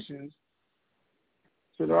conditions.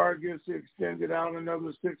 Sadar gets to extend it out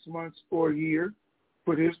another 6 months or a year,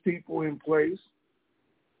 put his people in place,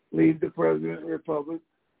 leave the president of the republic,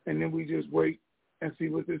 and then we just wait and see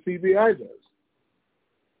what the CBI does.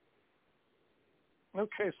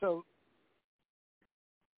 Okay, so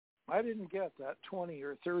I didn't get that 20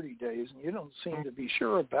 or 30 days, and you don't seem to be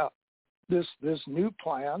sure about this new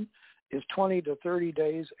plan. Is 20 to 30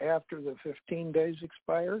 days after the 15 days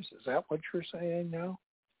expires? Is that what you're saying now?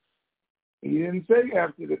 He didn't say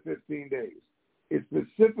after the 15 days. It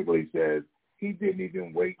specifically says he didn't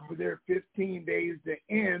even wait for their 15 days to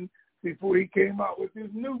end before he came out with his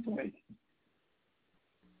new plan.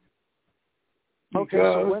 Okay,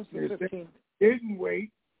 so when's the 15? Didn't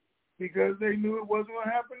wait because they knew it wasn't going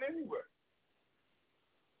to happen anyway.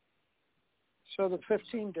 So the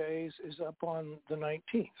 15 days is up on the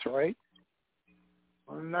 19th, right?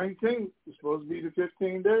 On the 19th, it's supposed to be the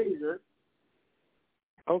 15 days, right?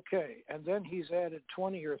 Okay, and then he's added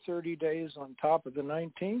 20 or 30 days on top of the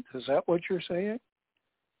 19th? Is that what you're saying?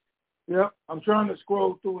 Yep, I'm trying to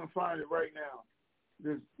scroll through and find it right now,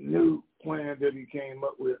 this new plan that he came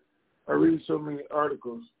up with. I read so many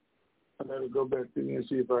articles, I got to go back to and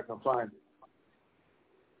see if I can find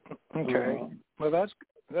it. Okay, well,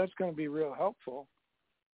 that's going to be real helpful.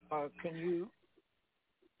 Can you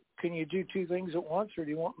do two things at once, or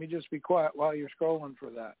do you want me to just be quiet while you're scrolling for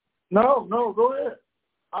that? No, go ahead.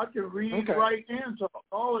 I can read, write, and talk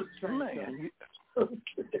all at the same time.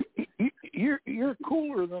 You're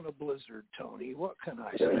cooler than a blizzard, Tony. What can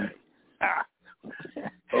I say?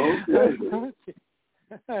 Okay.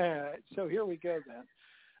 All right, so here we go then.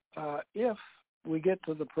 If we get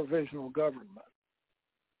to the provisional government,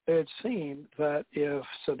 it seemed that if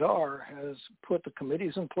Sadar has put the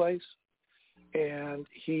committees in place, and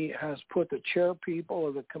he has put the chair people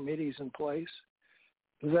of the committees in place,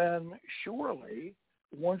 then surely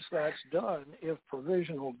once that's done, if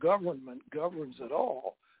provisional government governs at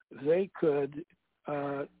all, they could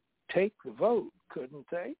take the vote, couldn't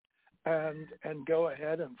they? And go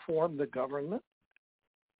ahead and form the government.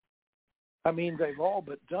 I mean, they've all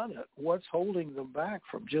but done it. What's holding them back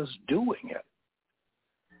from just doing it?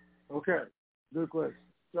 Okay, good question.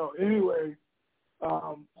 So anyway,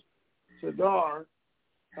 Sadar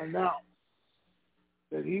announced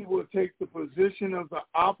that he will take the position of the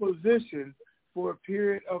opposition for a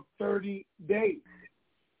period of 30 days.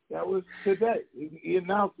 That was today. He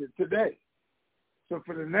announced it today. So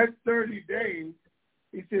for the next 30 days,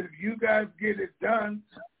 he said, if you guys get it done,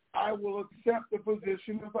 I will accept the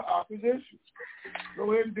position of the opposition.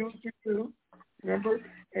 Go ahead and do what you do, remember?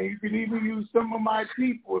 And you can even use some of my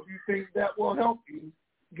people if you think that will help you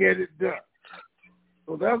get it done.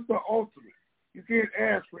 So that's the ultimate. You can't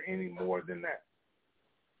ask for any more than that.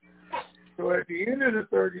 So at the end of the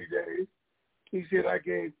 30 days, he said, I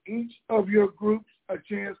gave each of your groups a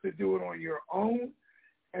chance to do it on your own,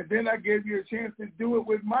 and then I gave you a chance to do it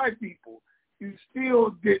with my people. You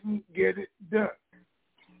still didn't get it done.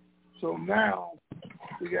 So now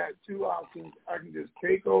we got two options. I can just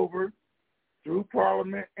take over through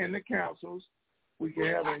Parliament and the councils. We can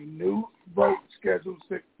have a new vote scheduled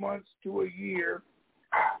 6 months to a year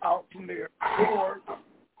out from there. Or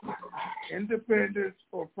independents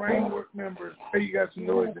or framework members, hey, you got some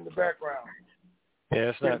noise in the background. Yeah,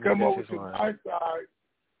 it's not come over to my side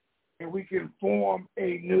and we can form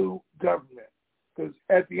a new government. Because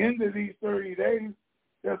at the end of these 30 days,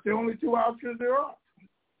 that's the only two options there are.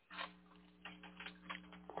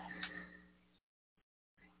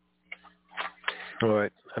 All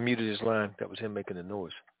right. I muted his line. That was him making the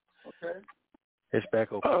noise. Okay. It's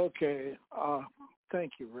back open. Okay.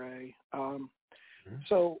 Thank you, Ray.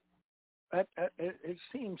 So it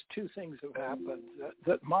seems two things have happened.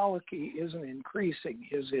 That Maliki isn't increasing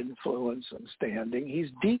his influence and standing.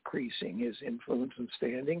 He's decreasing his influence and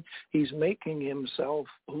standing. He's making himself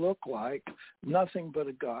look like nothing but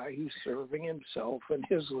a guy who's serving himself and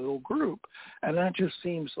his little group. And that just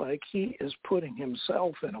seems like he is putting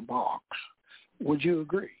himself in a box. Would you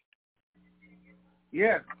agree?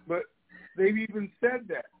 Yes, but they've even said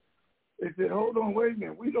that. They said, hold on, wait a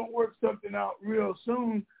minute. We don't work something out real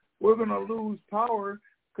soon. We're going to lose power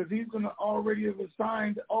because he's going to already have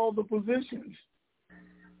assigned all the positions.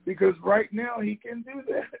 Because right now he can do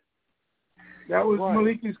that. That was right.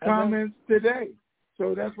 Maliki's comments today.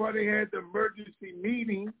 So that's why they had the emergency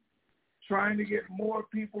meeting trying to get more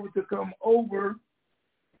people to come over.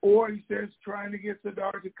 Or he says trying to get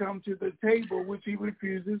Sadar to come to the table, which he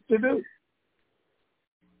refuses to do.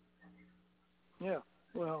 Yeah,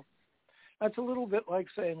 well, that's a little bit like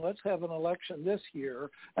saying, let's have an election this year,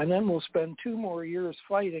 and then we'll spend 2 more years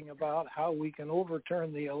fighting about how we can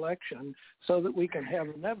overturn the election so that we can have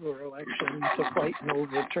another election to fight and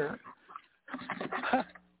overturn.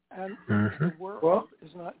 And the world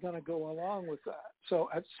is not going to go along with that. So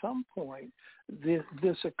at some point,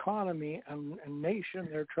 this economy and nation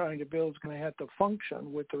they're trying to build is going to have to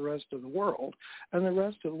function with the rest of the world. And the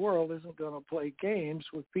rest of the world isn't going to play games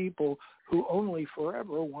with people who only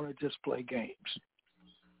forever want to just play games.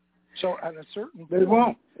 So at a certain point... They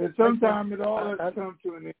won't. And sometime it all has come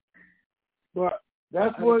to an end. But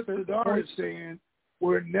that's what Sadar is saying.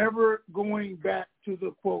 We're never going back to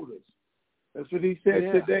the quotas. That's what he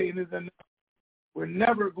said today in his announcement. We're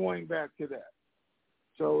never going back to that.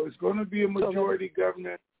 So it's going to be a majority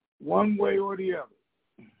government one way or the other.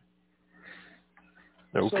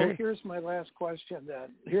 Okay. So here's my last question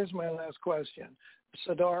then.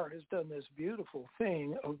 Sadar has done this beautiful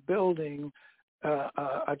thing of building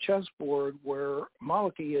a chessboard where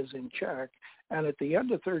Maliki is in check, and at the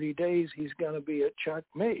end of 30 days, he's going to be at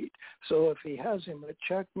checkmate. So if he has him at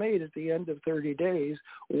checkmate at the end of 30 days,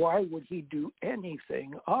 why would he do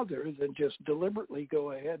anything other than just deliberately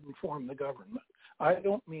go ahead and form the government? I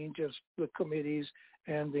don't mean just the committees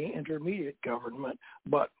and the intermediate government,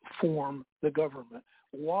 but form the government.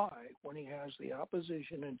 Why, when he has the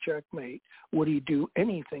opposition in checkmate, would he do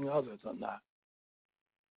anything other than that?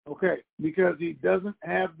 Okay, because he doesn't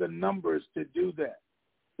have the numbers to do that.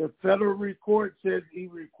 The federal report says he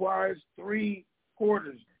requires 3/4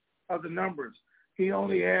 of the numbers. He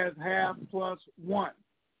only has half plus 1.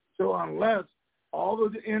 So unless all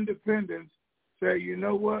of the independents say, you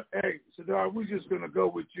know what, hey, Sadar, we're just going to go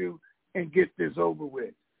with you and get this over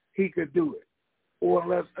with, he could do it. Or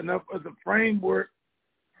unless enough of the framework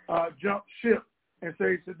jump ship and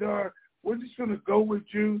say, Sadar, we're just going to go with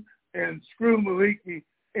you and screw Maliki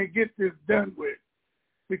and get this done with.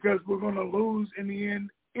 because we're going to lose in the end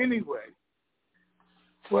anyway.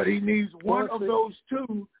 But he needs one of those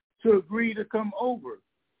two to agree to come over.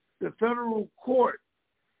 The federal court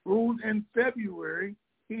ruled in February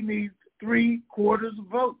he needs 3/4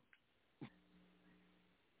 vote.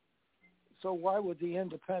 So why would the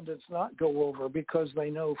independents not go over? Because they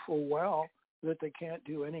know full well that they can't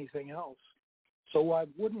do anything else. So why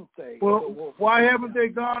wouldn't they go over? Why haven't they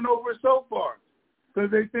gone over so far? Because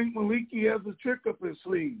they think Maliki has a trick up his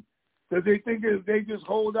sleeve. Because they think if they just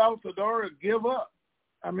hold out, Sadara give up.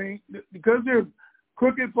 I mean, because they're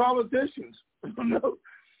crooked politicians. No.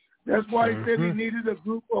 That's why he said he needed a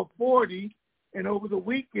group of 40, and over the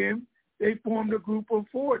weekend, they formed a group of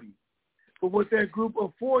 40. But what that group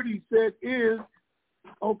of 40 said is,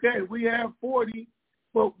 okay, we have 40,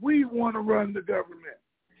 but we want to run the government.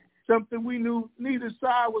 Something we knew neither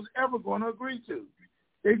side was ever going to agree to.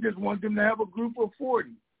 They just want them to have a group of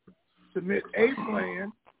 40, submit a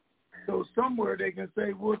plan, so somewhere they can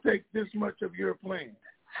say, we'll take this much of your plan.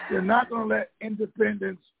 They're not going to let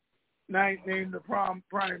independents name the prime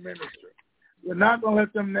minister. They're not going to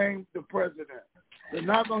let them name the president. They're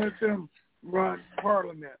not going to let them run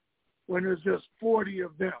parliament when there's just 40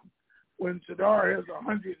 of them, when Sadar has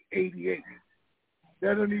 188.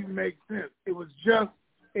 That doesn't even make sense. It was just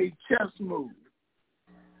a chess move.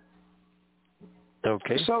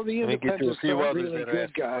 Okay. So the independents are really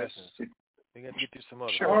good guys. We got to get you some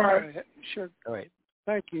other. Sure. All right. Sure. All right.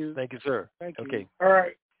 Thank you. Thank you, sir. Thank you. Okay. All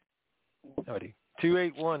right. Alrighty.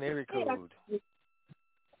 281 area code.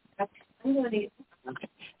 Hey,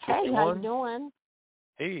 how you doing?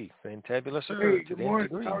 Hey, fantabulous, sir. Hey, good morning.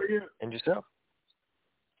 How are you? And yourself?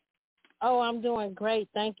 Oh, I'm doing great.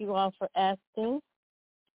 Thank you all for asking.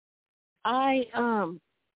 I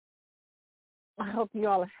hope you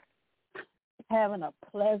all are having a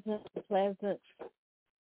pleasant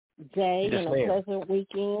day and a pleasant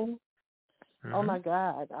weekend. Mm-hmm. Oh my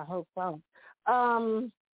God, I hope so.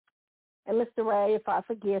 And Mr. Ray, if I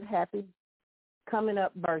forget, happy coming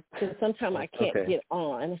up birthday. Sometime I can't get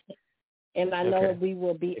on, and I know we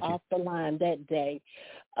will be off the line that day.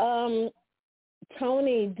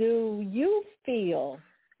 Tony, do you feel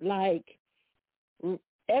like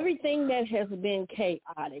everything that has been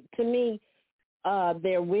chaotic, to me,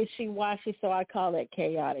 they're wishy-washy, so I call that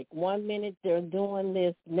chaotic. 1 minute they're doing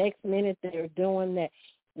this, next minute they're doing that.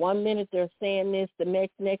 1 minute they're saying this, the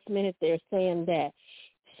next minute they're saying that.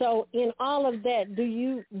 So in all of that, do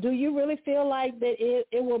you really feel like that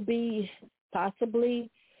it will be possibly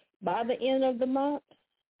by the end of the month?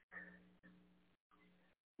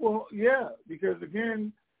 Well, yeah, because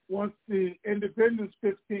again, once the independence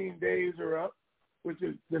 15 days are up, which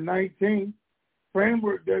is the 19th,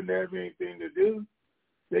 framework doesn't have anything to do.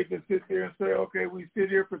 They can sit there and say, okay, we sit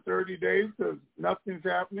here for 30 days because nothing's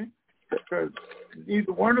happening, because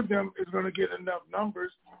either one of them is going to get enough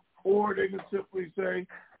numbers, or they can simply say,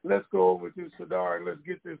 let's go over to Sadar and let's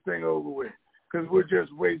get this thing over with, because we're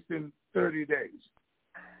just wasting 30 days.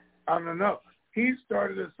 I don't know. He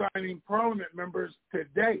started assigning parliament members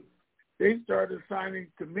today. They started assigning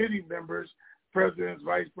committee members, presidents,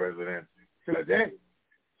 vice presidents today.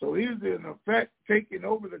 So he's in effect taking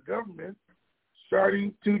over the government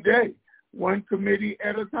starting today, one committee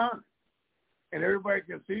at a time. And everybody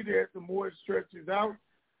can see that the more it stretches out,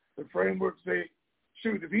 the framework say,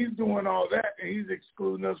 shoot, if he's doing all that and he's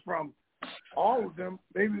excluding us from all of them,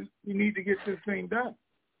 maybe we need to get this thing done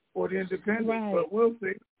for the independents. Right. But we'll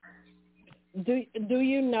see. Do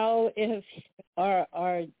you know if,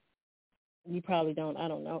 or you probably don't, I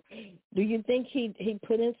don't know. Do you think he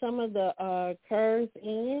put in some of the Kurds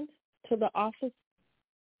in to the office,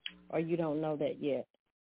 or you don't know that yet?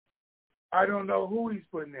 I don't know who he's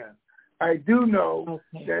putting in. I do know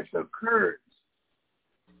that the Kurds,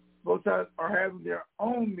 both sides are having their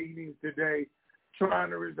own meetings today trying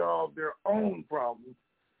to resolve their own problems,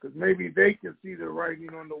 because maybe they can see the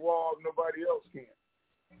writing on the wall and nobody else can.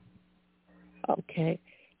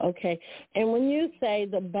 Okay. And when you say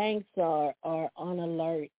the banks are on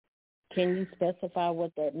alert, can you specify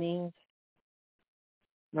what that means?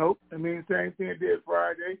 Nope. I mean, the same thing they did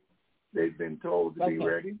Friday. They've been told to be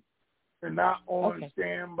ready. They're not on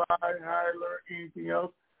standby, high alert, anything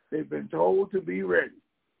else. They've been told to be ready.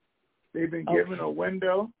 They've been given a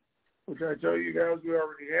window, which I tell you guys we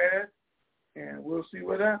already had, and we'll see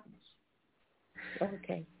what happens.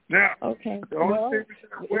 Okay. Now, the only thing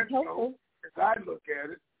with that window, as I look at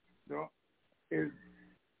it, is,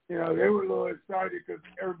 they were a little excited because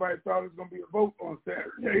everybody thought it was going to be a vote on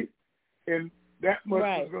Saturday, and that much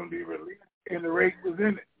was going to be released, and the rate was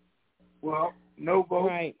in it. Well, no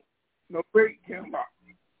vote, no rate came out.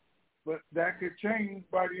 But that could change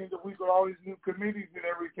by the end of the week with all these new committees and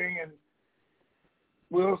everything, and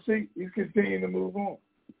we'll see. He's continuing to move on.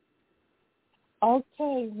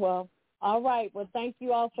 Okay, well, all right. Well, thank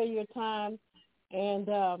you all for your time, and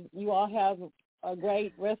you all have a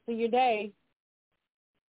great rest of your day.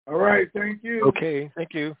 All right, thank you. Okay,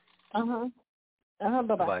 thank you.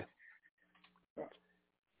 Bye-bye. Bye.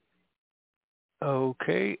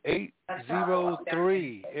 Okay,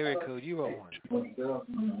 803 area code. You are on.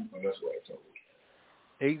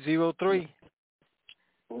 803.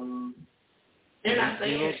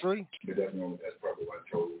 803.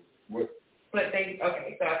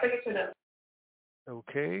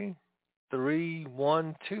 Okay,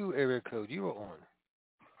 312 area code. You are on.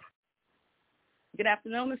 Good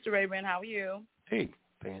afternoon, Mr. Rayburn. How are you? Hey,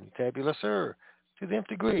 fantabulous, sir. To the nth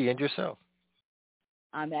degree, and yourself.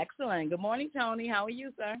 I'm excellent. Good morning, Tony. How are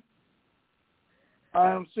you, sir?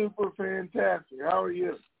 I'm super fantastic. How are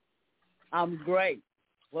you? I'm great.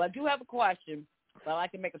 Well, I do have a question, but I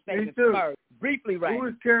can make a statement Me too. first. Briefly, right? Who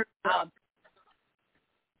is Carrot?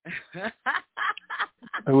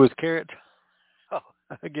 Who is Carrot? Oh,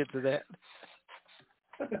 I'll get to that.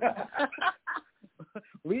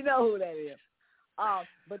 We know who that is.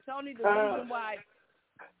 But Tony,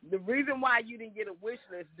 the reason why you didn't get a wish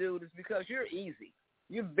list, dude, is because you're easy.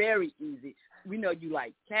 You're very easy. We know you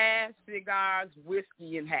like cash, cigars,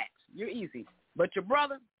 whiskey, and hats. You're easy. But your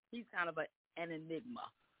brother, he's kind of an enigma.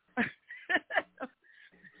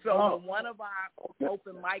 So one of our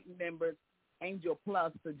open mic members, Angel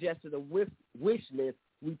Plus, suggested a wish list.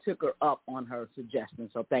 We took her up on her suggestion.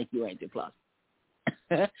 So thank you, Angel Plus.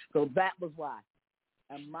 So that was why.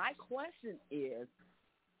 And my question is,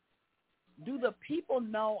 do the people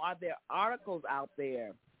know, are there articles out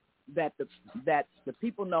there that the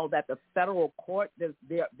people know that the federal court,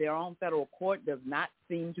 their own federal court, does not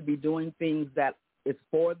seem to be doing things that is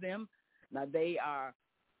for them? Now they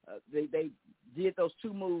did those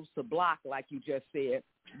 2 moves to block, like you just said,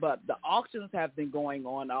 but the auctions have been going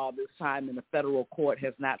on all this time, and the federal court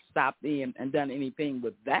has not stopped in and done anything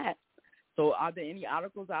with that. So are there any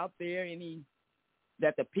articles out there,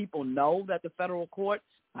 that the people know that the federal courts,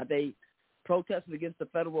 are they protesting against the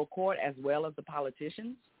federal court as well as the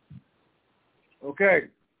politicians? Okay.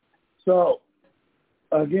 So,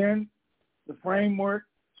 again, the framework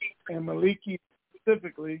and Maliki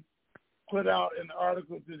specifically put out an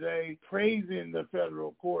article today praising the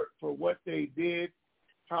federal court for what they did,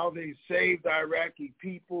 how they saved the Iraqi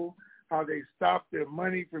people, how they stopped their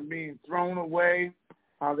money from being thrown away,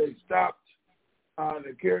 how they stopped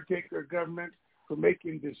the caretaker government from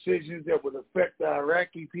making decisions that would affect the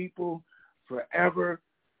Iraqi people forever,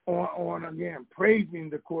 on again, praising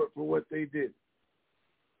the court for what they did.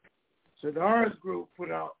 So the Ours Group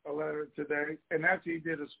put out a letter today and actually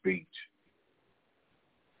did a speech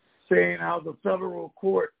saying how the federal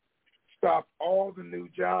court stopped all the new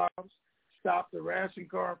jobs, stopped the ration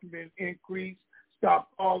card from being increased,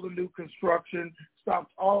 stopped all the new construction,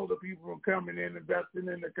 stopped all the people from coming in, investing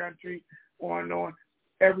in the country, on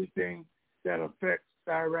everything that affects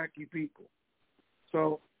the Iraqi people.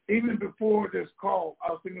 So even before this call,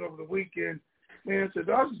 I was thinking over the weekend, man, so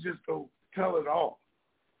I should just go tell it all.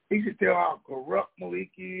 He should tell how corrupt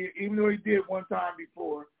Maliki is, even though he did one time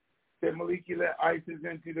before that Maliki let ISIS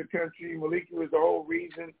into the country. Maliki was the whole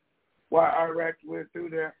reason why Iraq went through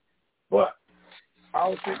that. But I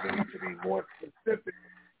was thinking he should be more specific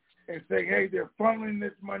and say, hey, they're funneling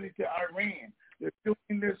this money to Iran. They're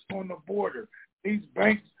doing this on the border. These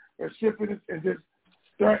banks are shipping it, and just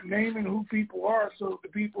start naming who people are so the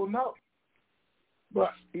people know.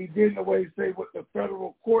 But he didn't always say what the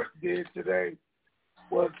federal court did today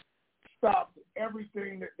was stop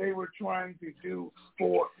everything that they were trying to do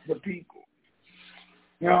for the people.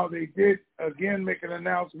 Now, they did, again, make an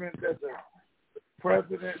announcement that the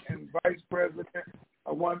president and vice president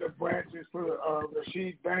of one of the branches for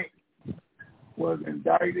Rashid Bank was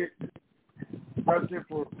indicted, president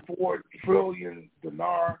for $4 trillion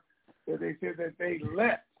that they said that they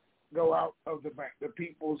let go out of the bank, the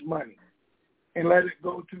people's money, and let it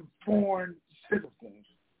go to foreign citizens.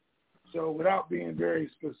 So without being very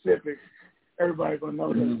specific, everybody's going to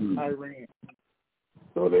know that it's Iran.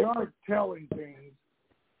 So they are telling things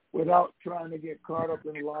without trying to get caught up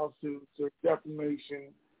in lawsuits or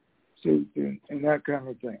defamation suits and that kind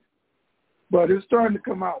of thing. But it's starting to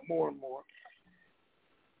come out more and more.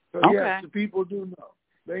 So, okay. Yes, the people do know.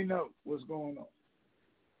 They know what's going on.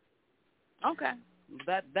 Okay.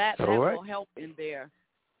 That will help in their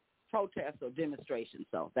protests or demonstrations.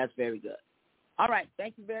 So that's very good. All right.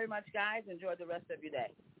 Thank you very much, guys. Enjoy the rest of your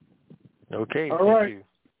day. Okay. All thank right. you.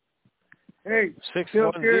 Hey,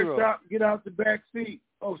 610. Stop, get out the back seat.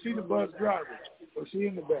 Oh, she's the bus driver. Oh, she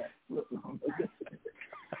in the back.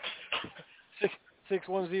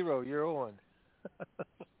 610, you're on.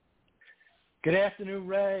 Good afternoon,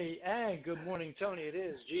 Ray, and good morning, Tony. It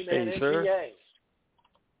is G-Man Hey, sir. NPA.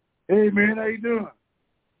 Hey, man, how you doing?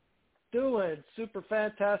 Doing super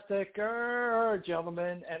fantastic,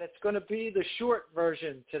 gentlemen, and it's going to be the short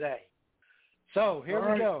version today. So here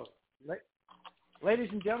we go. Ladies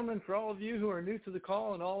and gentlemen, for all of you who are new to the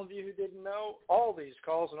call and all of you who didn't know, all these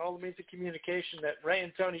calls and all the means of communication that Ray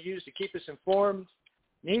and Tony use to keep us informed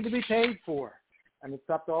need to be paid for. And it's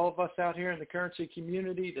up to all of us out here in the currency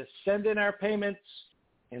community to send in our payments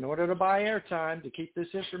in order to buy airtime to keep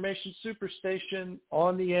this information superstation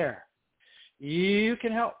on the air. You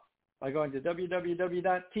can help by going to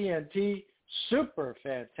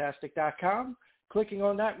www.TNTSuperfantastic.com, clicking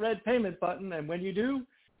on that red payment button, and when you do,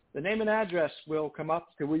 the name and address will come up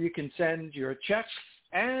to where you can send your checks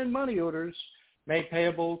and money orders made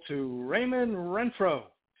payable to Raymond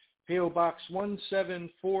Renfro, P.O. Box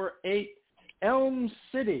 1748, Elm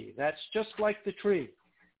City. That's just like the tree.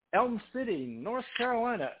 Elm City, North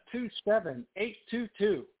Carolina,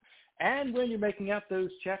 27822. And when you're making out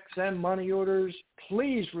those checks and money orders,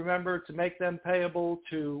 please remember to make them payable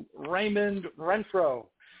to Raymond Renfro.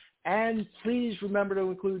 And please remember to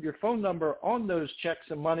include your phone number on those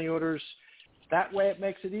checks and money orders. That way it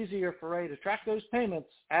makes it easier for Ray to track those payments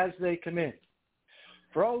as they come in.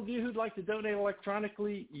 For all of you who'd like to donate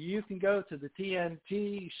electronically, you can go to the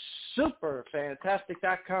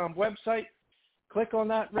TNTSuperfantastic.com website, click on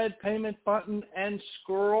that red payment button, and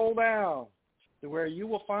scroll down to where you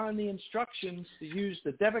will find the instructions to use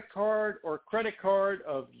the debit card or credit card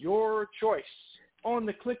of your choice. On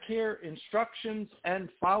the click here, instructions, and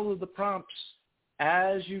follow the prompts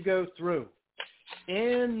as you go through.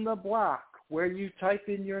 In the block where you type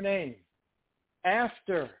in your name,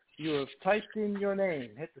 after you have typed in your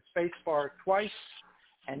name, hit the space bar twice,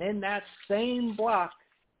 and in that same block,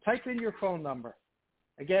 type in your phone number.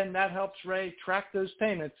 Again, that helps Ray track those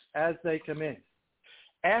payments as they come in.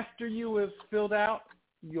 After you have filled out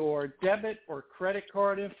your debit or credit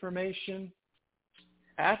card information,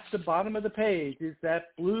 at the bottom of the page is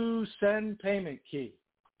that blue send payment key.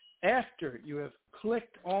 After you have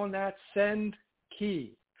clicked on that send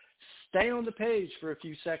key, stay on the page for a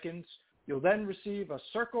few seconds. You'll then receive a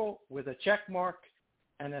circle with a check mark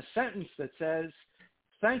and a sentence that says,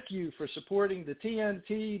 "Thank you for supporting the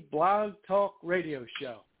TNT Blog Talk Radio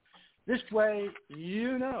Show." This way,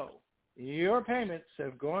 you know your payments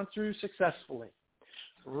have gone through successfully.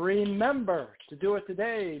 Remember to do it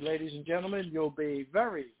today, ladies and gentlemen. You'll be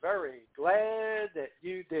very, very glad that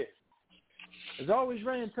you did. As always,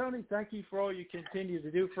 Ray and Tony, thank you for all you continue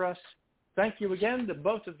to do for us. Thank you again to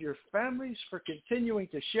both of your families for continuing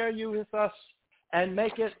to share you with us and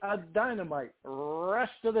make it a dynamite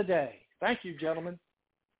rest of the day. Thank you, gentlemen.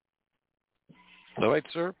 All right,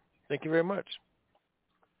 sir. Thank you very much.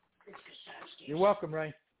 You're welcome,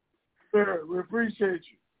 Ray. Sir, we appreciate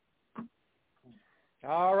you.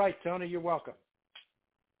 All right, Tony, you're welcome.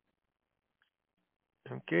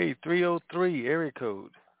 Okay, 303 area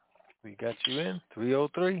code. We got you in,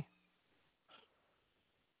 303.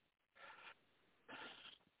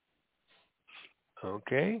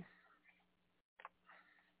 Okay.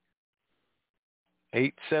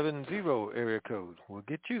 870 area code. We'll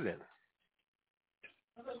get you then.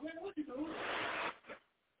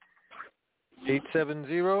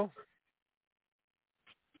 870.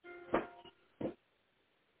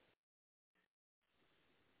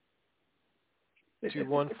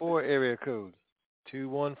 214 area code.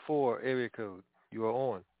 214 area code. You are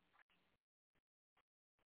on.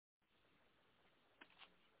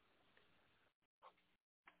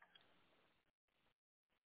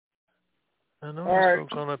 I know these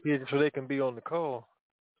folks on up here so they can be on the call.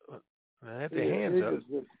 I have their hands up.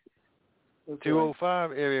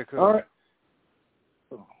 205 area code. All right.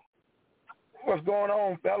 What's going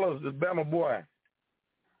on, fellas? It's Bama Boy.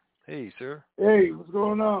 Hey, sir. Hey, what's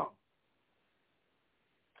going on?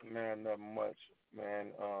 Man, nothing much,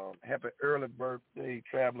 man. Happy early birthday,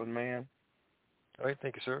 traveling man. All right,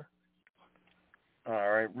 thank you, sir. All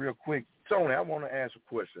right, real quick. Tony, I want to ask a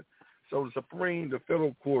question. So the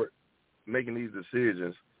federal court, making these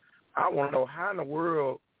decisions, I want to know how in the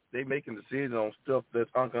world they making decisions on stuff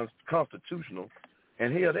that's unconstitutional,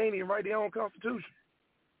 and hell, they ain't even write their own constitution.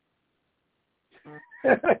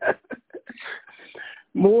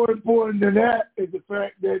 More important than that is the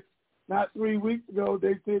fact that not 3 weeks ago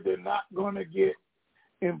they said they're not going to get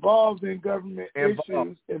involved in government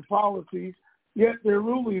issues and policies, yet they're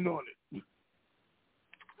ruling on it.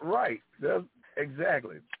 Right. That's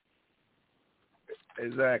exactly.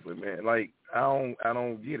 Exactly, man. Like I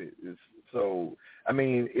don't get it. So I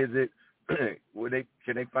mean, is it?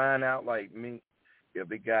 Can they find out like me if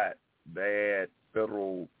they got bad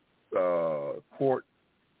federal court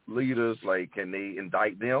leaders? Like, can they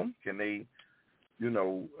indict them? Can they,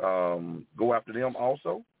 go after them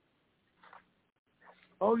also?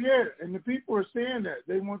 Oh yeah, and the people are saying that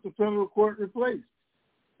they want the federal court replaced.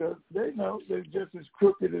 So they know they're just as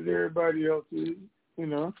crooked as everybody else is.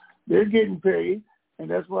 They're getting paid, and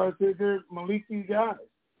that's why I said they're Maliki guys.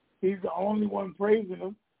 He's the only one praising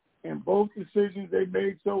them, and both decisions they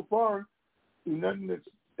made so far do nothing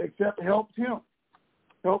except helped him,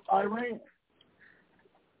 help Iran.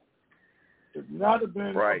 It's not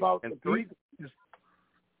been about and the people.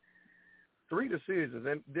 Three decisions,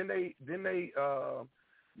 and then they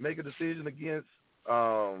make a decision against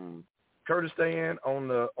Kurdistan on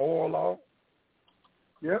the oil law.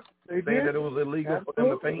 Yep, they saying did. That it was illegal for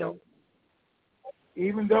them to pay them.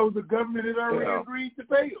 Even though the government had already agreed to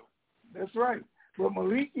pay them. That's right. But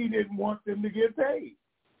Maliki didn't want them to get paid.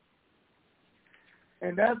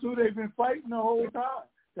 And that's who they've been fighting the whole time.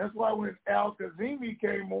 That's why when Al-Kazemi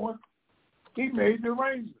came on, he made the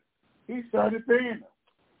arrangement. He started paying them.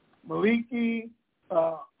 Maliki,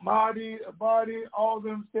 Mahdi, Abadi, all of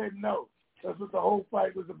them said no. That's what the whole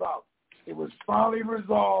fight was about. It was finally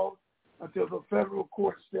resolved until the federal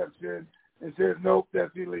court steps in and says, nope,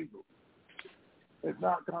 that's illegal. It's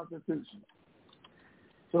not constitutional.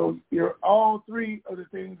 So all three of the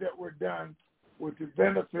things that were done were to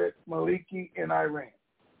benefit Maliki and Iran.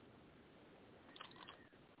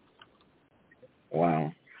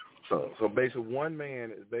 Wow. So basically one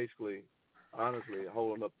man is basically, honestly,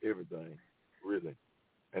 holding up everything, really.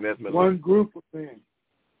 And that's Maliki. One group of men.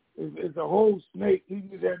 It's a whole snake. He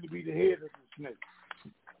just had to be the head of the snake.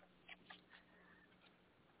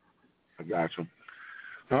 I got you.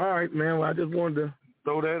 All right, man. Well, I just wanted to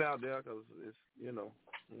throw that out there because it's,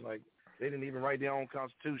 like they didn't even write their own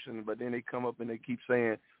constitution, but then they come up and they keep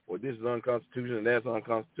saying, well, this is unconstitutional and that's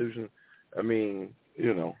unconstitutional. I mean,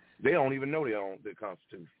 they don't even know their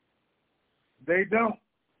constitution. They don't.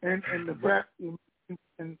 And the fact,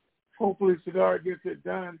 and hopefully Sadar gets it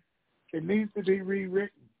done, it needs to be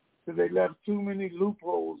rewritten because they left too many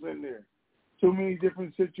loopholes in there, too many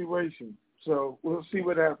different situations. So we'll see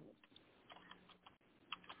what happens.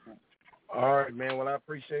 All right, man. Well, I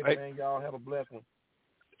appreciate it, man. Y'all have a blessed one.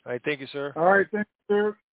 All right, thank you, sir. All right, thank you,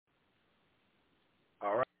 sir.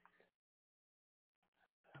 All right.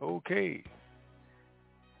 Okay.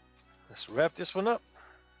 Let's wrap this one up.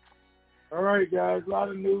 All right, guys. A lot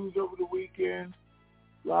of news over the weekend.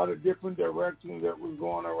 A lot of different directions that was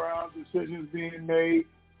going around, decisions being made,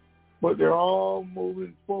 but they're all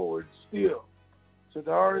moving forward still.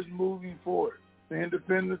 Sadar is moving forward. The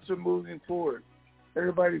independents are moving forward.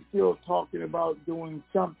 Everybody's still talking about doing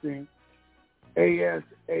something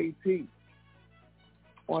ASAP.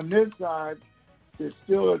 On this side, they're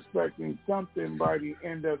still expecting something by the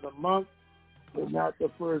end of the month, but not the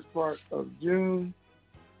first part of June,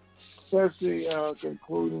 especially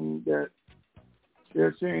concluding that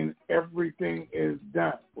they're saying everything is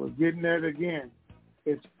done. We're getting that again.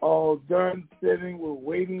 It's all done, sitting. We're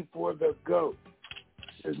waiting for the go.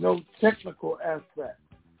 There's no technical aspect.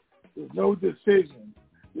 There's no decision.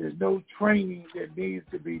 There's no training that needs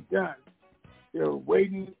to be done. They're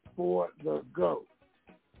waiting for the go.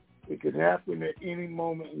 It could happen at any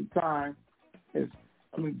moment in time.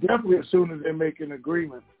 Definitely as soon as they make an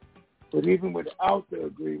agreement. But even without the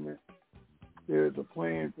agreement, there's a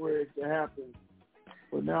plan for it to happen.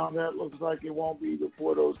 But now that looks like it won't be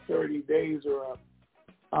before those 30 days are up,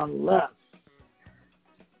 unless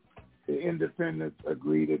the independents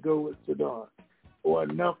agree to go with Sadar, or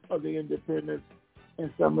enough of the independents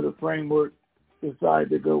and some of the framework decide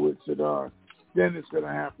to go with Sadar. Then it's going to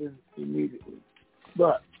happen immediately.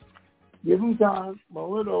 But give them time,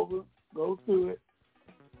 mull it over, go through it,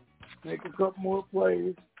 make a couple more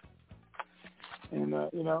plays, and,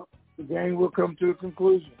 the game will come to a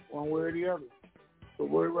conclusion one way or the other. But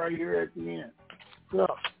we're right here at the end. So,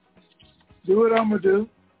 do what I'm going to do.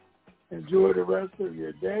 Enjoy the rest of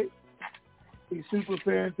your day. Be super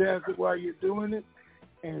fantastic while you're doing it.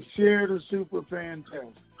 And share the super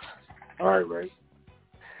fantastic. All right, Ray.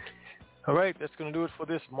 All right, that's going to do it for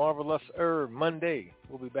this Marvelous Monday.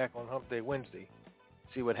 We'll be back on Hump Day Wednesday.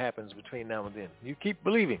 See what happens between now and then. You keep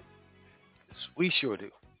believing. We sure do.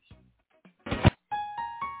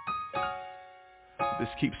 This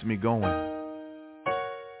keeps me going.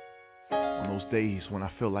 On those days when I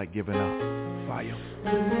feel like giving up. Fire.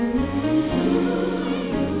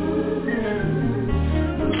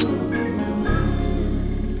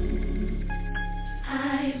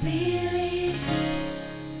 I really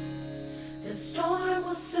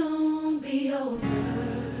over.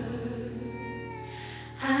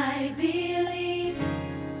 I believe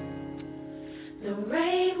the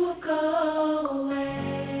rain will go away.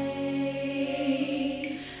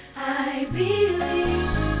 I believe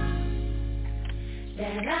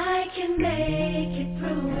that I can make it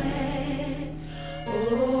through it.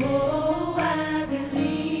 Oh, I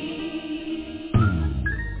believe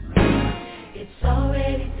it's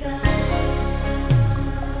already done.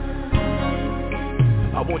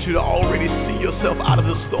 I want you to already see yourself out of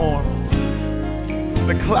the storm.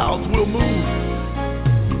 The clouds will move.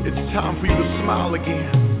 It's time for you to smile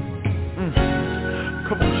again.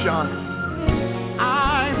 Come on, Sean.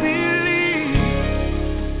 I believe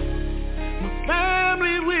my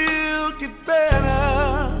family will get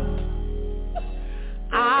better.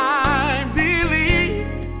 I believe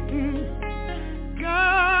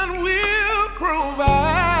God will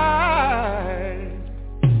provide.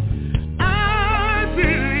 I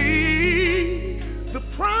believe the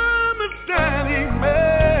promise that He made.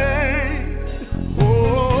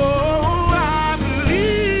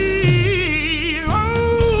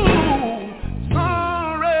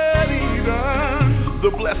 The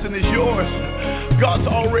blessing is yours. God's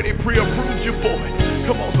already pre-approved you for it.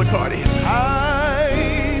 Come on, Zacardi.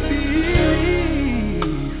 I believe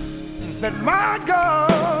that my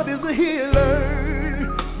God is a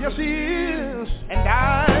healer. Yes, He is. And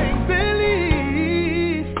I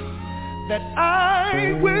believe that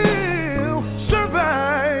I will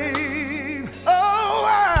survive. Oh,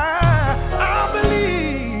 I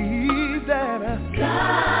believe that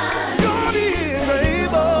God is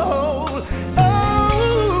able.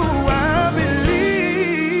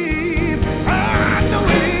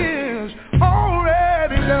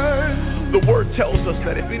 The word tells us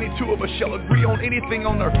that if any two of us shall agree on anything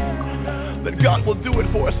on earth, that God will do it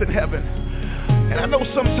for us in heaven. And I know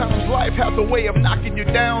sometimes life has a way of knocking you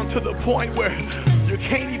down to the point where you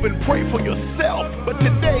can't even pray for yourself. But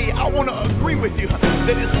today I want to agree with you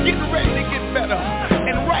that it's getting ready to get better.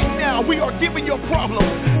 And right now we are giving your problems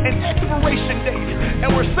an expiration date.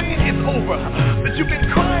 And we're saying it's over. That you've been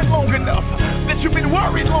crying long enough. That you've been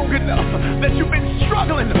worried long enough. That you've been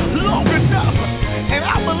struggling long enough. And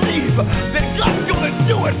I believe that God's going to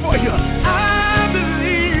do it for you. I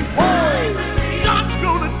believe God's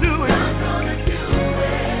going to do it.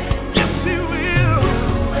 Yes, He will.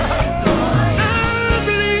 I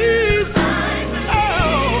believe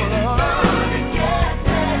it's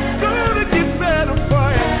going to get better for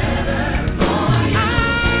you.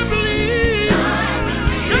 I believe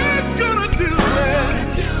God's going to do it.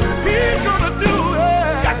 He's going to do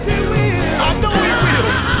it. Yes, He will. I know He will.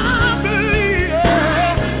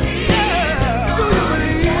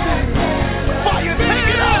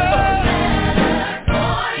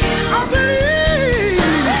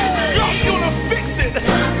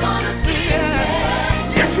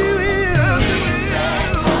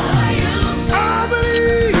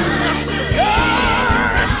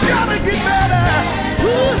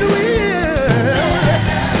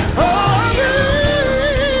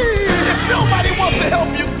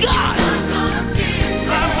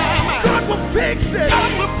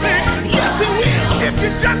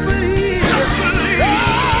 Just believe,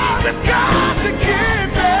 that God can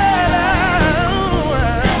get better.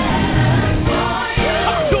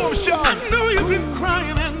 Talk to Him, Sean. I know you've been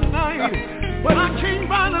crying at night, but I came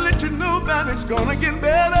by to let you know that it's gonna get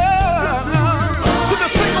better. To the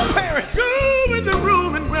single parents, go in the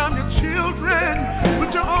room and grab your children,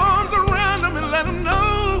 put your arms around them and let them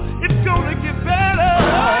know it's gonna get better.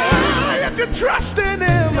 If you trust in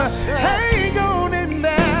Him, hang on in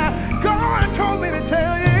there. God told me to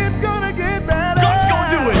tell you it's gonna get better. God's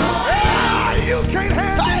gonna do it. You can't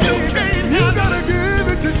handle it. You gotta give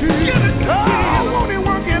it to Jesus. Won't He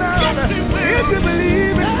work it out? If you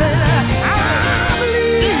believe it, say I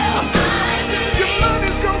believe. Your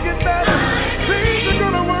money's gonna get better. Things are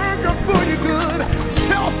gonna work out for you good.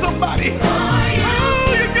 Tell somebody.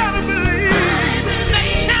 You gotta believe. That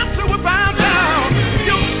cancer will bow down.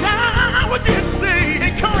 Your child will get saved.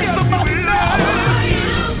 Encourage somebody.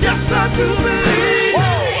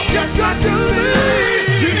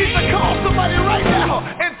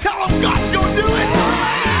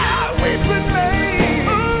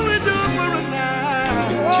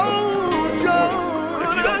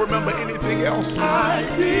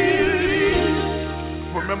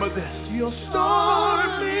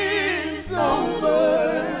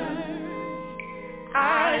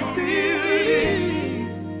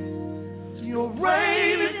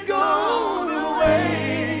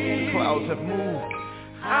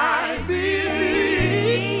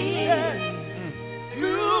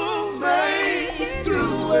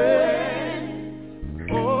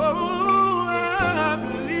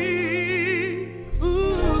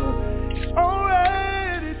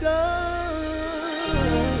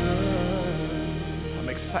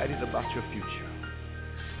 excited about your future.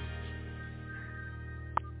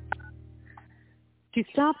 To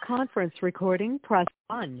stop conference recording, press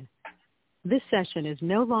 1. This session is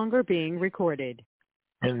no longer being recorded.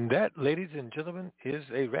 And that, ladies and gentlemen, is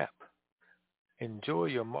a wrap. Enjoy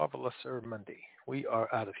your marvelous Monday. We are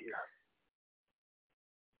out of here.